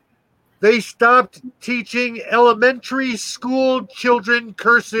 But they stopped teaching elementary school children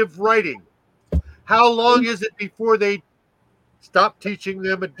cursive writing. How long is it before they stop teaching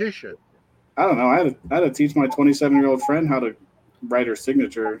them addition? I don't know. I had to teach my 27-year-old friend how to write her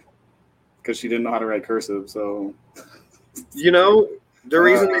signature because she didn't know how to write cursive. So, the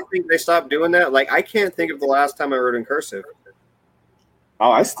reason they think they stopped doing that, like I can't think of the last time I wrote in cursive.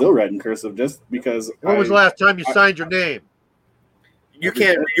 Oh, I still read in cursive just because. When was the last time you signed your name? You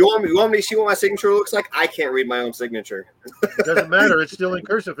can't. You want me to see what my signature looks like? I can't read my own signature. It doesn't matter. It's still in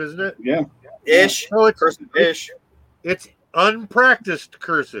cursive, isn't it? Yeah. Ish. So it's cursive-ish. It's unpracticed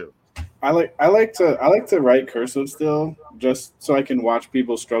cursive. I like to write cursive still, just so I can watch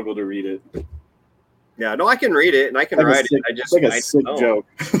people struggle to read it. Yeah, no, I can read it and I can write it. It's like a sick joke.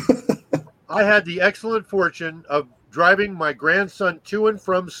 I had the excellent fortune of driving my grandson to and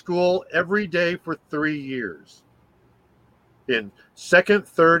from school every day for 3 years in 2nd,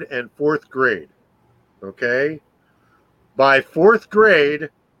 3rd, and 4th grade. Okay? By 4th grade,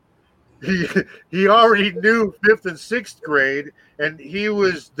 he already knew 5th and 6th grade, and he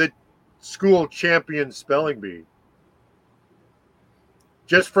was the school champion spelling bee.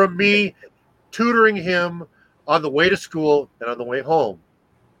 Just from me tutoring him on the way to school and on the way home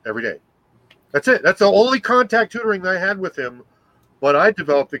every day. That's it. That's the only contact tutoring I had with him. But I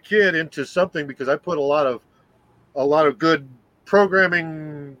developed the kid into something because I put a lot of good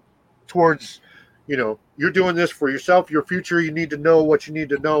programming towards, you're doing this for yourself, your future. You need to know what you need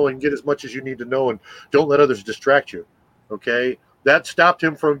to know and get as much as you need to know, and don't let others distract you. Okay. That stopped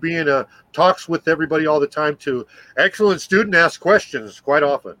him from being talks with everybody all the time to excellent student, asks questions quite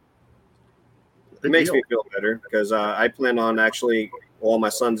often. It makes me feel better because I plan on actually, while my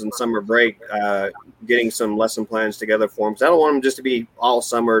son's in summer break, getting some lesson plans together for him. Because I don't want him just to be all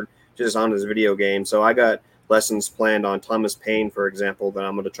summer just on his video game. So I got lessons planned on Thomas Paine, for example, that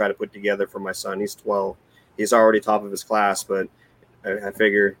I'm going to try to put together for my son. He's 12. He's already top of his class, but I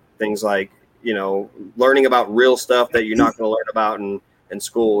figure things like, learning about real stuff that you're not going to learn about in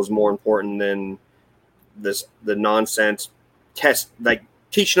school is more important than the nonsense test, like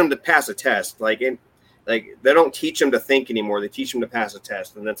teaching them to pass a test. Like they don't teach them to think anymore. They teach them to pass a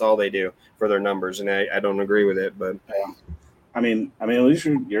test, and that's all they do for their numbers. And I don't agree with it, but I mean, at least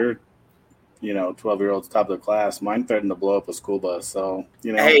you're 12-year-old's top of the class. Mine threatened to blow up a school bus. So,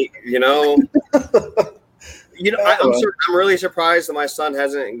 hey, I'm really surprised that my son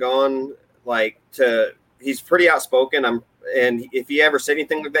hasn't gone he's pretty outspoken. And if he ever said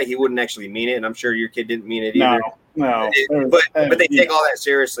anything like that, he wouldn't actually mean it. And I'm sure your kid didn't mean it either. No, but they take all that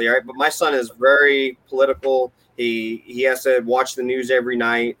seriously, right? But my son is very political. He has to watch the news every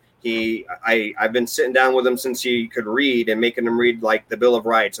night. I've been sitting down with him since he could read and making him read like the Bill of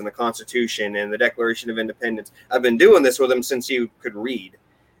Rights and the Constitution and the Declaration of Independence. I've been doing this with him since he could read.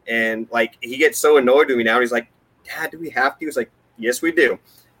 And like he gets so annoyed with me now. He's like, Dad, do we have to? He's like, yes, we do. And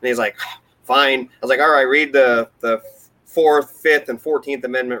he's like, fine. I was like, all right, read the 4th, 5th, and 14th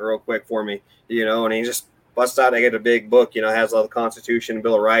Amendment real quick for me, and he just busts out. I get a big book, has all the Constitution and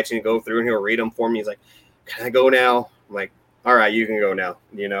Bill of Rights, and you go through and he'll read them for me. He's like, can I go now? I'm like, all right, you can go now.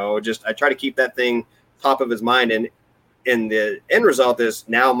 I try to keep that thing top of his mind. And the end result is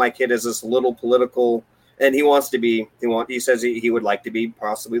now my kid is this little political, and he says he would like to be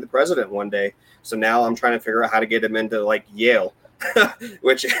possibly the president one day. So now I'm trying to figure out how to get him into like Yale,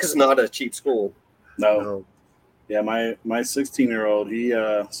 which is not a cheap school. No. Yeah, my 16-year-old,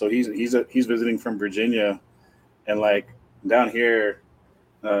 he's visiting from Virginia, and like down here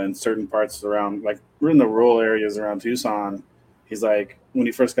in certain parts around, like we're in the rural areas around Tucson. He's like, when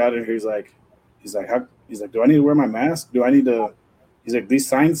he first got in here, he's like, do I need to wear my mask? He's like, these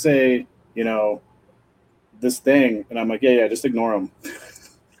signs say, this thing, and I'm like, yeah, just ignore them.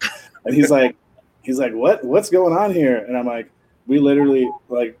 And he's like, what's going on here? And I'm like, we literally,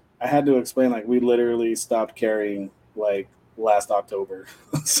 like, I had to explain, like, we literally stopped carrying like last October.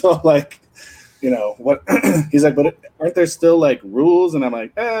 So like, what? He's like, but aren't there still like rules? And I'm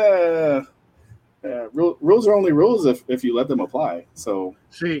like, rules are only rules if you let them apply. So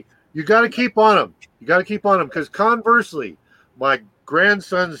see, you got to keep on them. Because conversely, my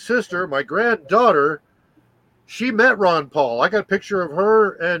grandson's sister, my granddaughter, she met Ron Paul. I got a picture of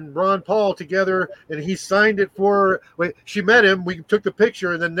her and Ron Paul together, and he signed it for her. Wait, she met him. We took the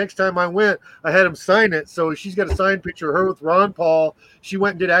picture, and then next time I went, I had him sign it. So she's got a signed picture of her with Ron Paul. She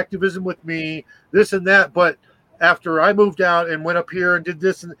went and did activism with me, this and that. But after I moved out and went up here and did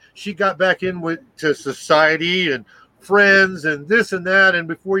this, and she got back in to society and friends and this and that. And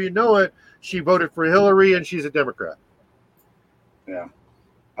before you know it, she voted for Hillary, and she's a Democrat. Yeah.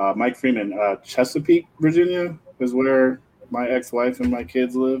 Mike Freeman, Chesapeake, Virginia is where my ex-wife and my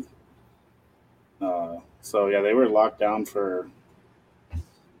kids live. So yeah, they were locked down for a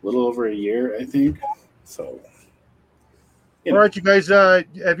little over a year, I think. So, all right, you guys,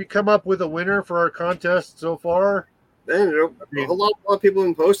 have you come up with a winner for our contest so far? Man, a lot of people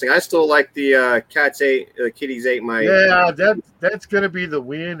have been posting. I still like the kitties ate my. Yeah, that's gonna be the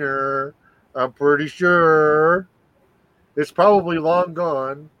winner. I'm pretty sure. It's probably long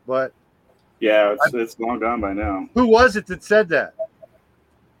gone, but yeah, it's long gone by now. Who was it that said that?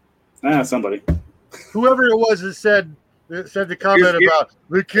 Somebody. Whoever it was that said the comment about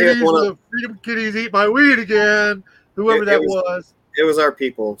the kitties, the freedom kitties eat my weed again. Whoever that was. It was our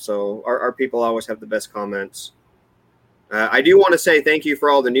people. So our people always have the best comments. I do want to say thank you for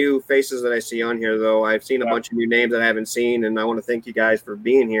all the new faces that I see on here, though. I've seen a bunch of new names that I haven't seen, and I want to thank you guys for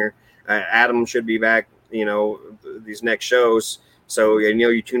being here. Adam should be back, these next shows. So,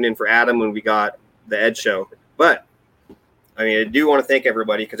 you tuned in for Adam when we got the Ed show. But, I do want to thank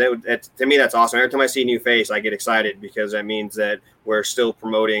everybody because to me, that's awesome. Every time I see a new face, I get excited because that means that we're still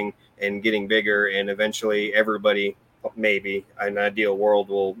promoting and getting bigger, and eventually everybody, maybe, in an ideal world,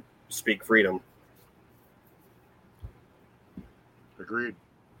 will speak freedom. Agreed.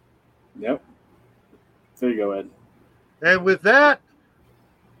 Yep. There you go, Ed. And with that,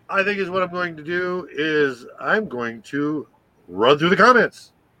 I think is what I'm going to do is I'm going to run through the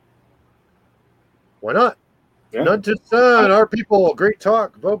comments. Why not? Yeah. None to Sun, our people, great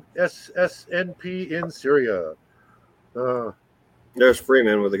talk. Vote SSNP in Syria. There's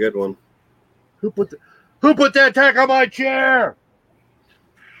Freeman with a good one. Who put that tack on my chair?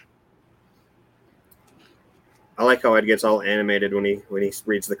 I like how Ed gets all animated when he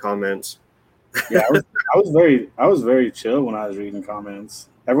reads the comments. Yeah, I was very chill when I was reading comments.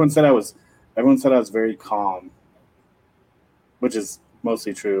 Everyone said I was very calm, which is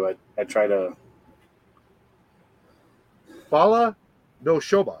mostly true. I try to. Bala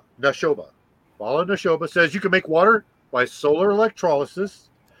Nashoba says you can make water by solar electrolysis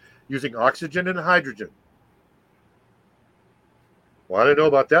using oxygen and hydrogen. Well, I didn't know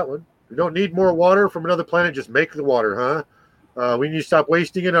about that one. We don't need more water from another planet. Just make the water, huh? We need to stop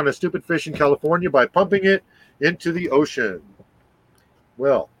wasting it on a stupid fish in California by pumping it into the ocean.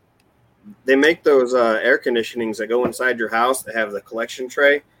 Well, they make those air conditionings that go inside your house that have the collection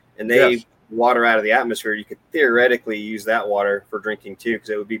tray, and they water out of the atmosphere. You could theoretically use that water for drinking too, because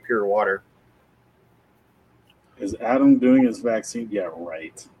it would be pure water. Is Adam doing his vaccine? Yeah,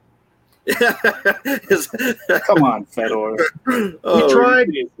 right. Come on, Fedor.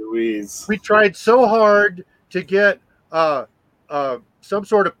 We tried so hard to get some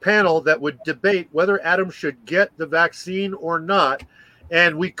sort of panel that would debate whether Adam should get the vaccine or not.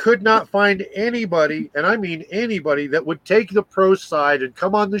 And we could not find anybody, and I mean anybody, that would take the pro side and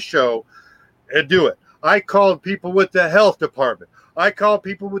come on the show and do it. I called people with the health department. I called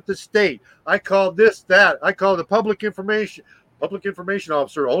people with the state. I called this, that. I called the public information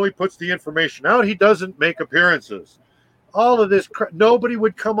officer. Only puts the information out. He doesn't make appearances. All of this, nobody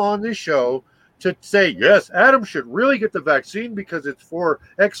would come on this show to say, yes, Adam should really get the vaccine because it's for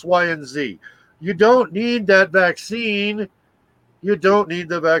X, Y, and Z. You don't need that vaccine. You don't need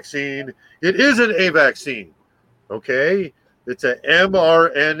the vaccine. It isn't a vaccine, okay? It's a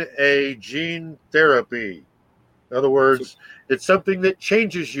mRNA gene therapy. In other words, it's something that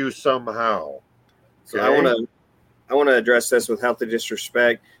changes you somehow. So I want to address this with healthy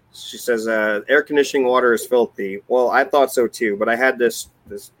disrespect. She says air conditioning water is filthy. Well, I thought so too, but I had this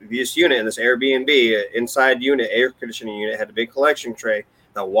unit in this Airbnb inside unit, air conditioning unit, had a big collection tray.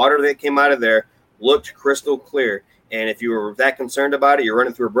 The water that came out of there looked crystal clear. And if you were that concerned about it, you're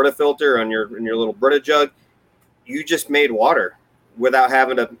running through a Brita filter on your little Brita jug. You just made water without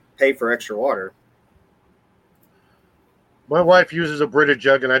having to pay for extra water. My wife uses a Brita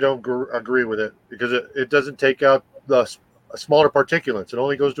jug, and I don't agree with it because it doesn't take out the smaller particulates. It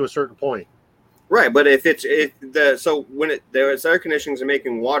only goes to a certain point. Right, but if so when there's air conditionings and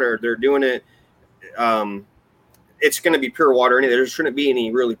making water, they're doing it. It's going to be pure water anyway. There shouldn't be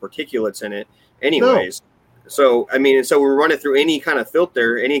any really particulates in it, anyways. No. So I mean, so we run it through any kind of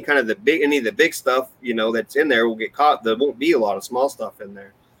filter, any of the big stuff, that's in there will get caught. There won't be a lot of small stuff in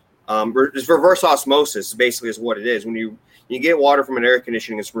there. It's reverse osmosis, basically, is what it is. When you get water from an air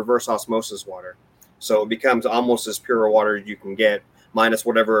conditioning, it's reverse osmosis water. So it becomes almost as pure water as you can get, minus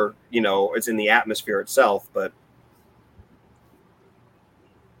whatever, it's in the atmosphere itself. But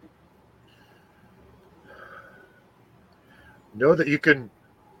know that you can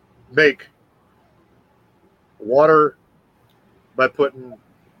make water by putting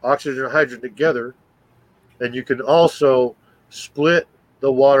oxygen and hydrogen together, and you can also split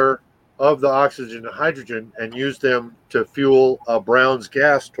the water of the oxygen and hydrogen and use them to fuel a Brown's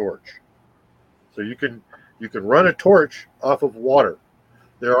gas torch. So you can run a torch off of water.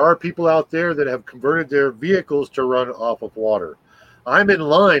 There are people out there that have converted their vehicles to run off of water. I'm in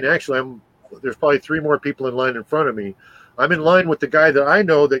line. Actually, there's probably 3 more people in line in front of me. I'm in line with the guy that I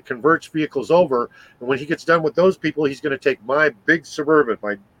know that converts vehicles over. And when he gets done with those people, he's going to take my big Suburban,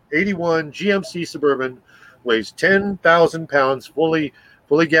 my 81 GMC Suburban, weighs 10,000 pounds, fully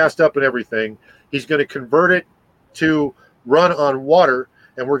gassed up and everything. He's going to convert it to run on water,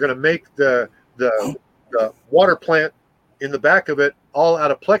 and we're going to make the water plant in the back of it all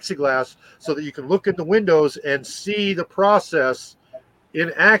out of plexiglass so that you can look in the windows and see the process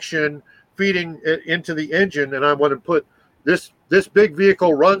in action feeding it into the engine. And I want to put this big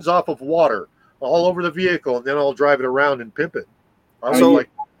vehicle runs off of water all over the vehicle, and then I'll drive it around and pimp it. I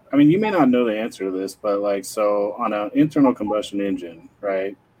mean, you may not know the answer to this, but so on an internal combustion engine,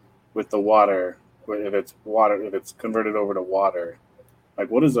 right, with the water, if it's converted over to water,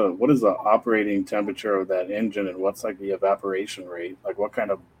 what is the operating temperature of that engine, and what's the evaporation rate? What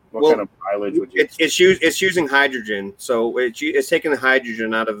kind of mileage would you? It's using hydrogen, so it's taking the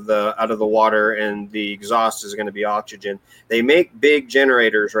hydrogen out of the water, and the exhaust is going to be oxygen. They make big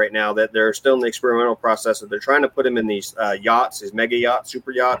generators right now that they're still in the experimental process. They're trying to put them in these yachts, these mega yachts,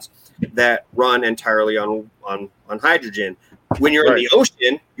 super yachts that run entirely on hydrogen. When you're in the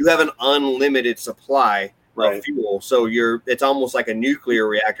ocean, you have an unlimited supply of fuel, so it's almost like a nuclear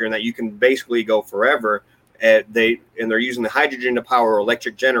reactor in that you can basically go forever. They're using the hydrogen to power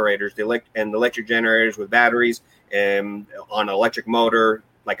electric generators, the electric generators with batteries and on an electric motor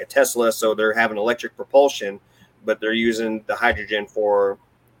like a Tesla. So they're having electric propulsion, but they're using the hydrogen to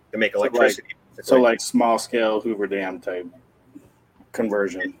make electricity. So small scale Hoover Dam type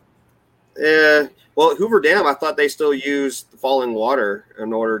conversion. Well, Hoover Dam, I thought they still used falling water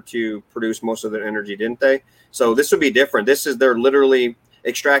in order to produce most of their energy, didn't they? So this would be different. They're literally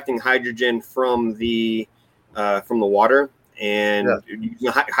extracting hydrogen from the water, and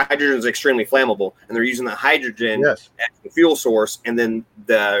hydrogen is extremely flammable, and they're using the hydrogen as the fuel source, and then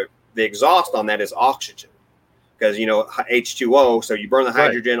the exhaust on that is oxygen, because H2O. So you burn the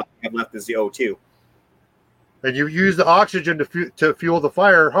hydrogen, all you have left is the O2, and you use the oxygen to fuel the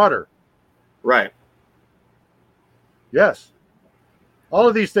fire hotter. Right. Yes. All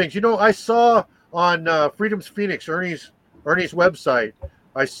of these things. I saw on Freedom's Phoenix, Ernie's website,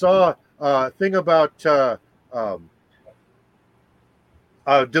 I saw a thing about a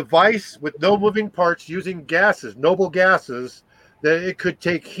device with no moving parts using noble gases, that it could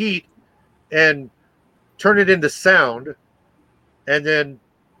take heat and turn it into sound, and then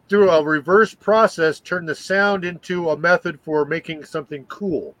through a reverse process, turn the sound into a method for making something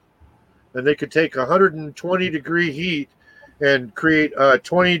cool. And they could take 120 degree heat and create a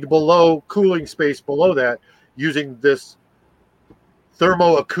 20 below cooling space below that using this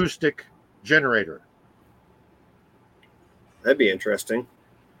thermoacoustic generator. That'd be interesting.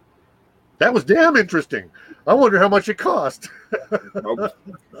 That was damn interesting. I wonder how much it cost.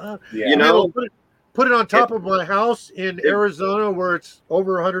 Yeah. You know, put it on top of my house in Arizona where it's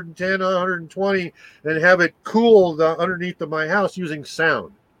over 110, 120, and have it cooled underneath of my house using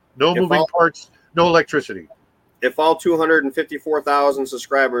sound. No moving parts, no electricity. If all 254,000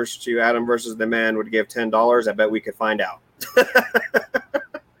 subscribers to Adam versus the Man would give $10, I bet we could find out.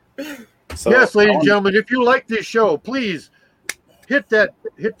 So, yes, ladies and gentlemen, if you like this show, please hit that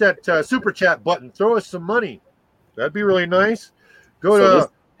super chat button. Throw us some money. That'd be really nice. Go to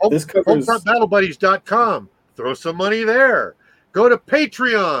homefrontbattlebuddies.com. Throw some money there. Go to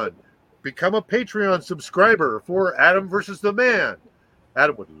Patreon. Become a Patreon subscriber for Adam versus the Man.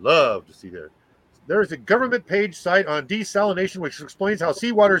 Adam would love to see that. There's a government page site on desalination which explains how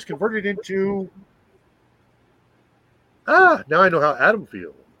seawater is converted into... now I know how Adam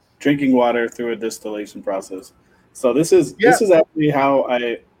feels. Drinking water through a distillation process. So this is actually how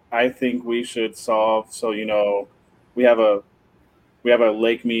I think we should solve. So we have a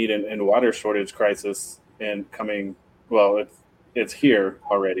lake mead and water shortage crisis coming. Well, it's here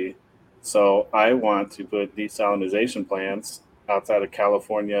already. So I want to put desalination plants outside of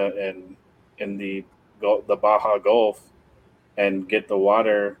California and in the Baja Gulf and get the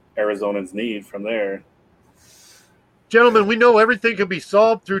water Arizonans need from there. Gentlemen, we know everything can be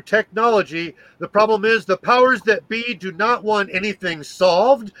solved through technology. The problem is the powers that be do not want anything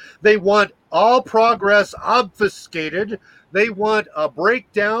solved. They want all progress obfuscated. They want a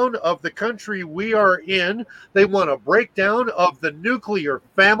breakdown of the country we are in. They want a breakdown of the nuclear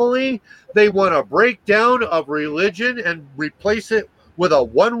family. They want a breakdown of religion and replace it with a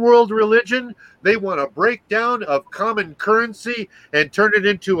one world religion. They want a breakdown of common currency and turn it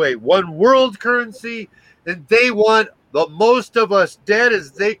into a one world currency. And they want the most of us dead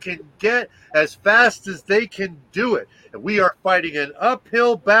as they can get, as fast as they can do it. And we are fighting an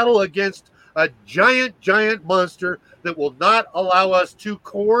uphill battle against a giant, giant monster that will not allow us to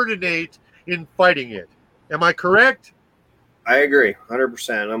coordinate in fighting it. Am I correct? I agree.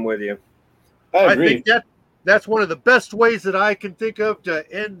 100%. I'm with you. I agree. think that's one of the best ways that I can think of to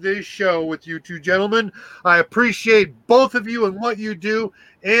end this show with you two gentlemen. I appreciate both of you and what you do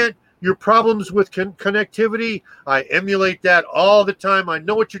and your problems with connectivity. I emulate that all the time. I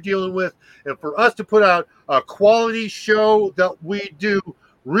know what you're dealing with. And for us to put out a quality show that we do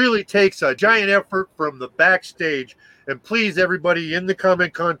really takes a giant effort from the backstage. And please, everybody in the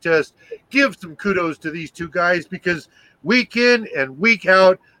comment contest, give some kudos to these two guys because week in and week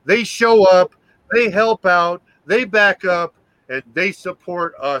out, they show up, they help out, they back up, and they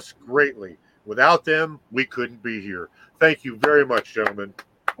support us greatly. Without them, we couldn't be here. Thank you very much, gentlemen.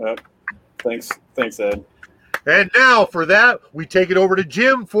 Thanks, Ed. And now for that, we take it over to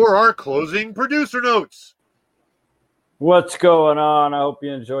Jim for our closing producer notes. What's going on? I hope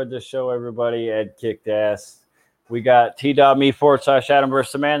you enjoyed this show, everybody. Ed kicked ass. We got t.me/Adam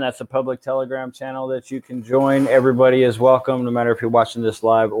vs. the Man. That's a public Telegram channel that you can join. Everybody is welcome, no matter if you're watching this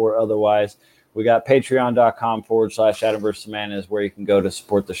live or otherwise. We got patreon.com/Adam vs. the Man is where you can go to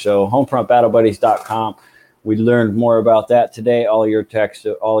support the show. Homefrontbattlebuddies.com. We learned more about that today. All your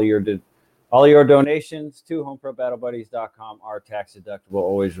donations to homefrontbattlebuddies.com are tax deductible.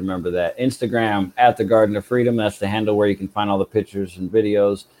 Always remember that. Instagram @the Garden of Freedom. That's the handle where you can find all the pictures and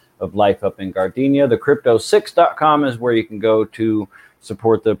videos of life up in Gardenia. The crypto6.com is where you can go to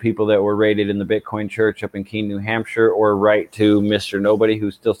support the people that were raided in the Bitcoin church up in Keene, New Hampshire, or write to Mr. Nobody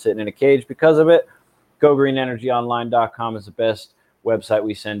who's still sitting in a cage because of it. GoGreenEnergyOnline.com is the best website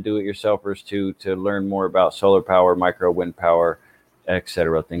we send do-it-yourselfers to learn more about solar power, micro wind power,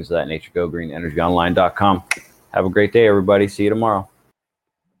 etc., things of that nature. GoGreenEnergyOnline.com. Have a great day, everybody. See you tomorrow.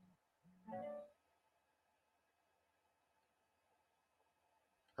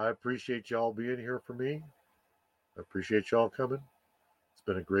 I appreciate y'all being here for me. I appreciate y'all coming. It's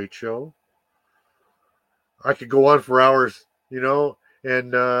been a great show. I could go on for hours,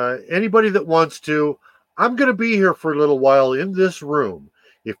 and anybody that wants to, I'm going to be here for a little while in this room.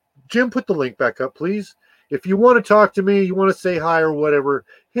 If Jim, put the link back up, please. If you want to talk to me, you want to say hi or whatever,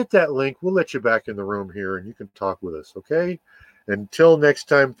 hit that link. We'll let you back in the room here and you can talk with us, okay? Until next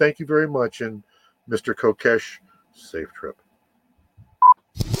time, thank you very much. And Mr. Kokesh, safe trip.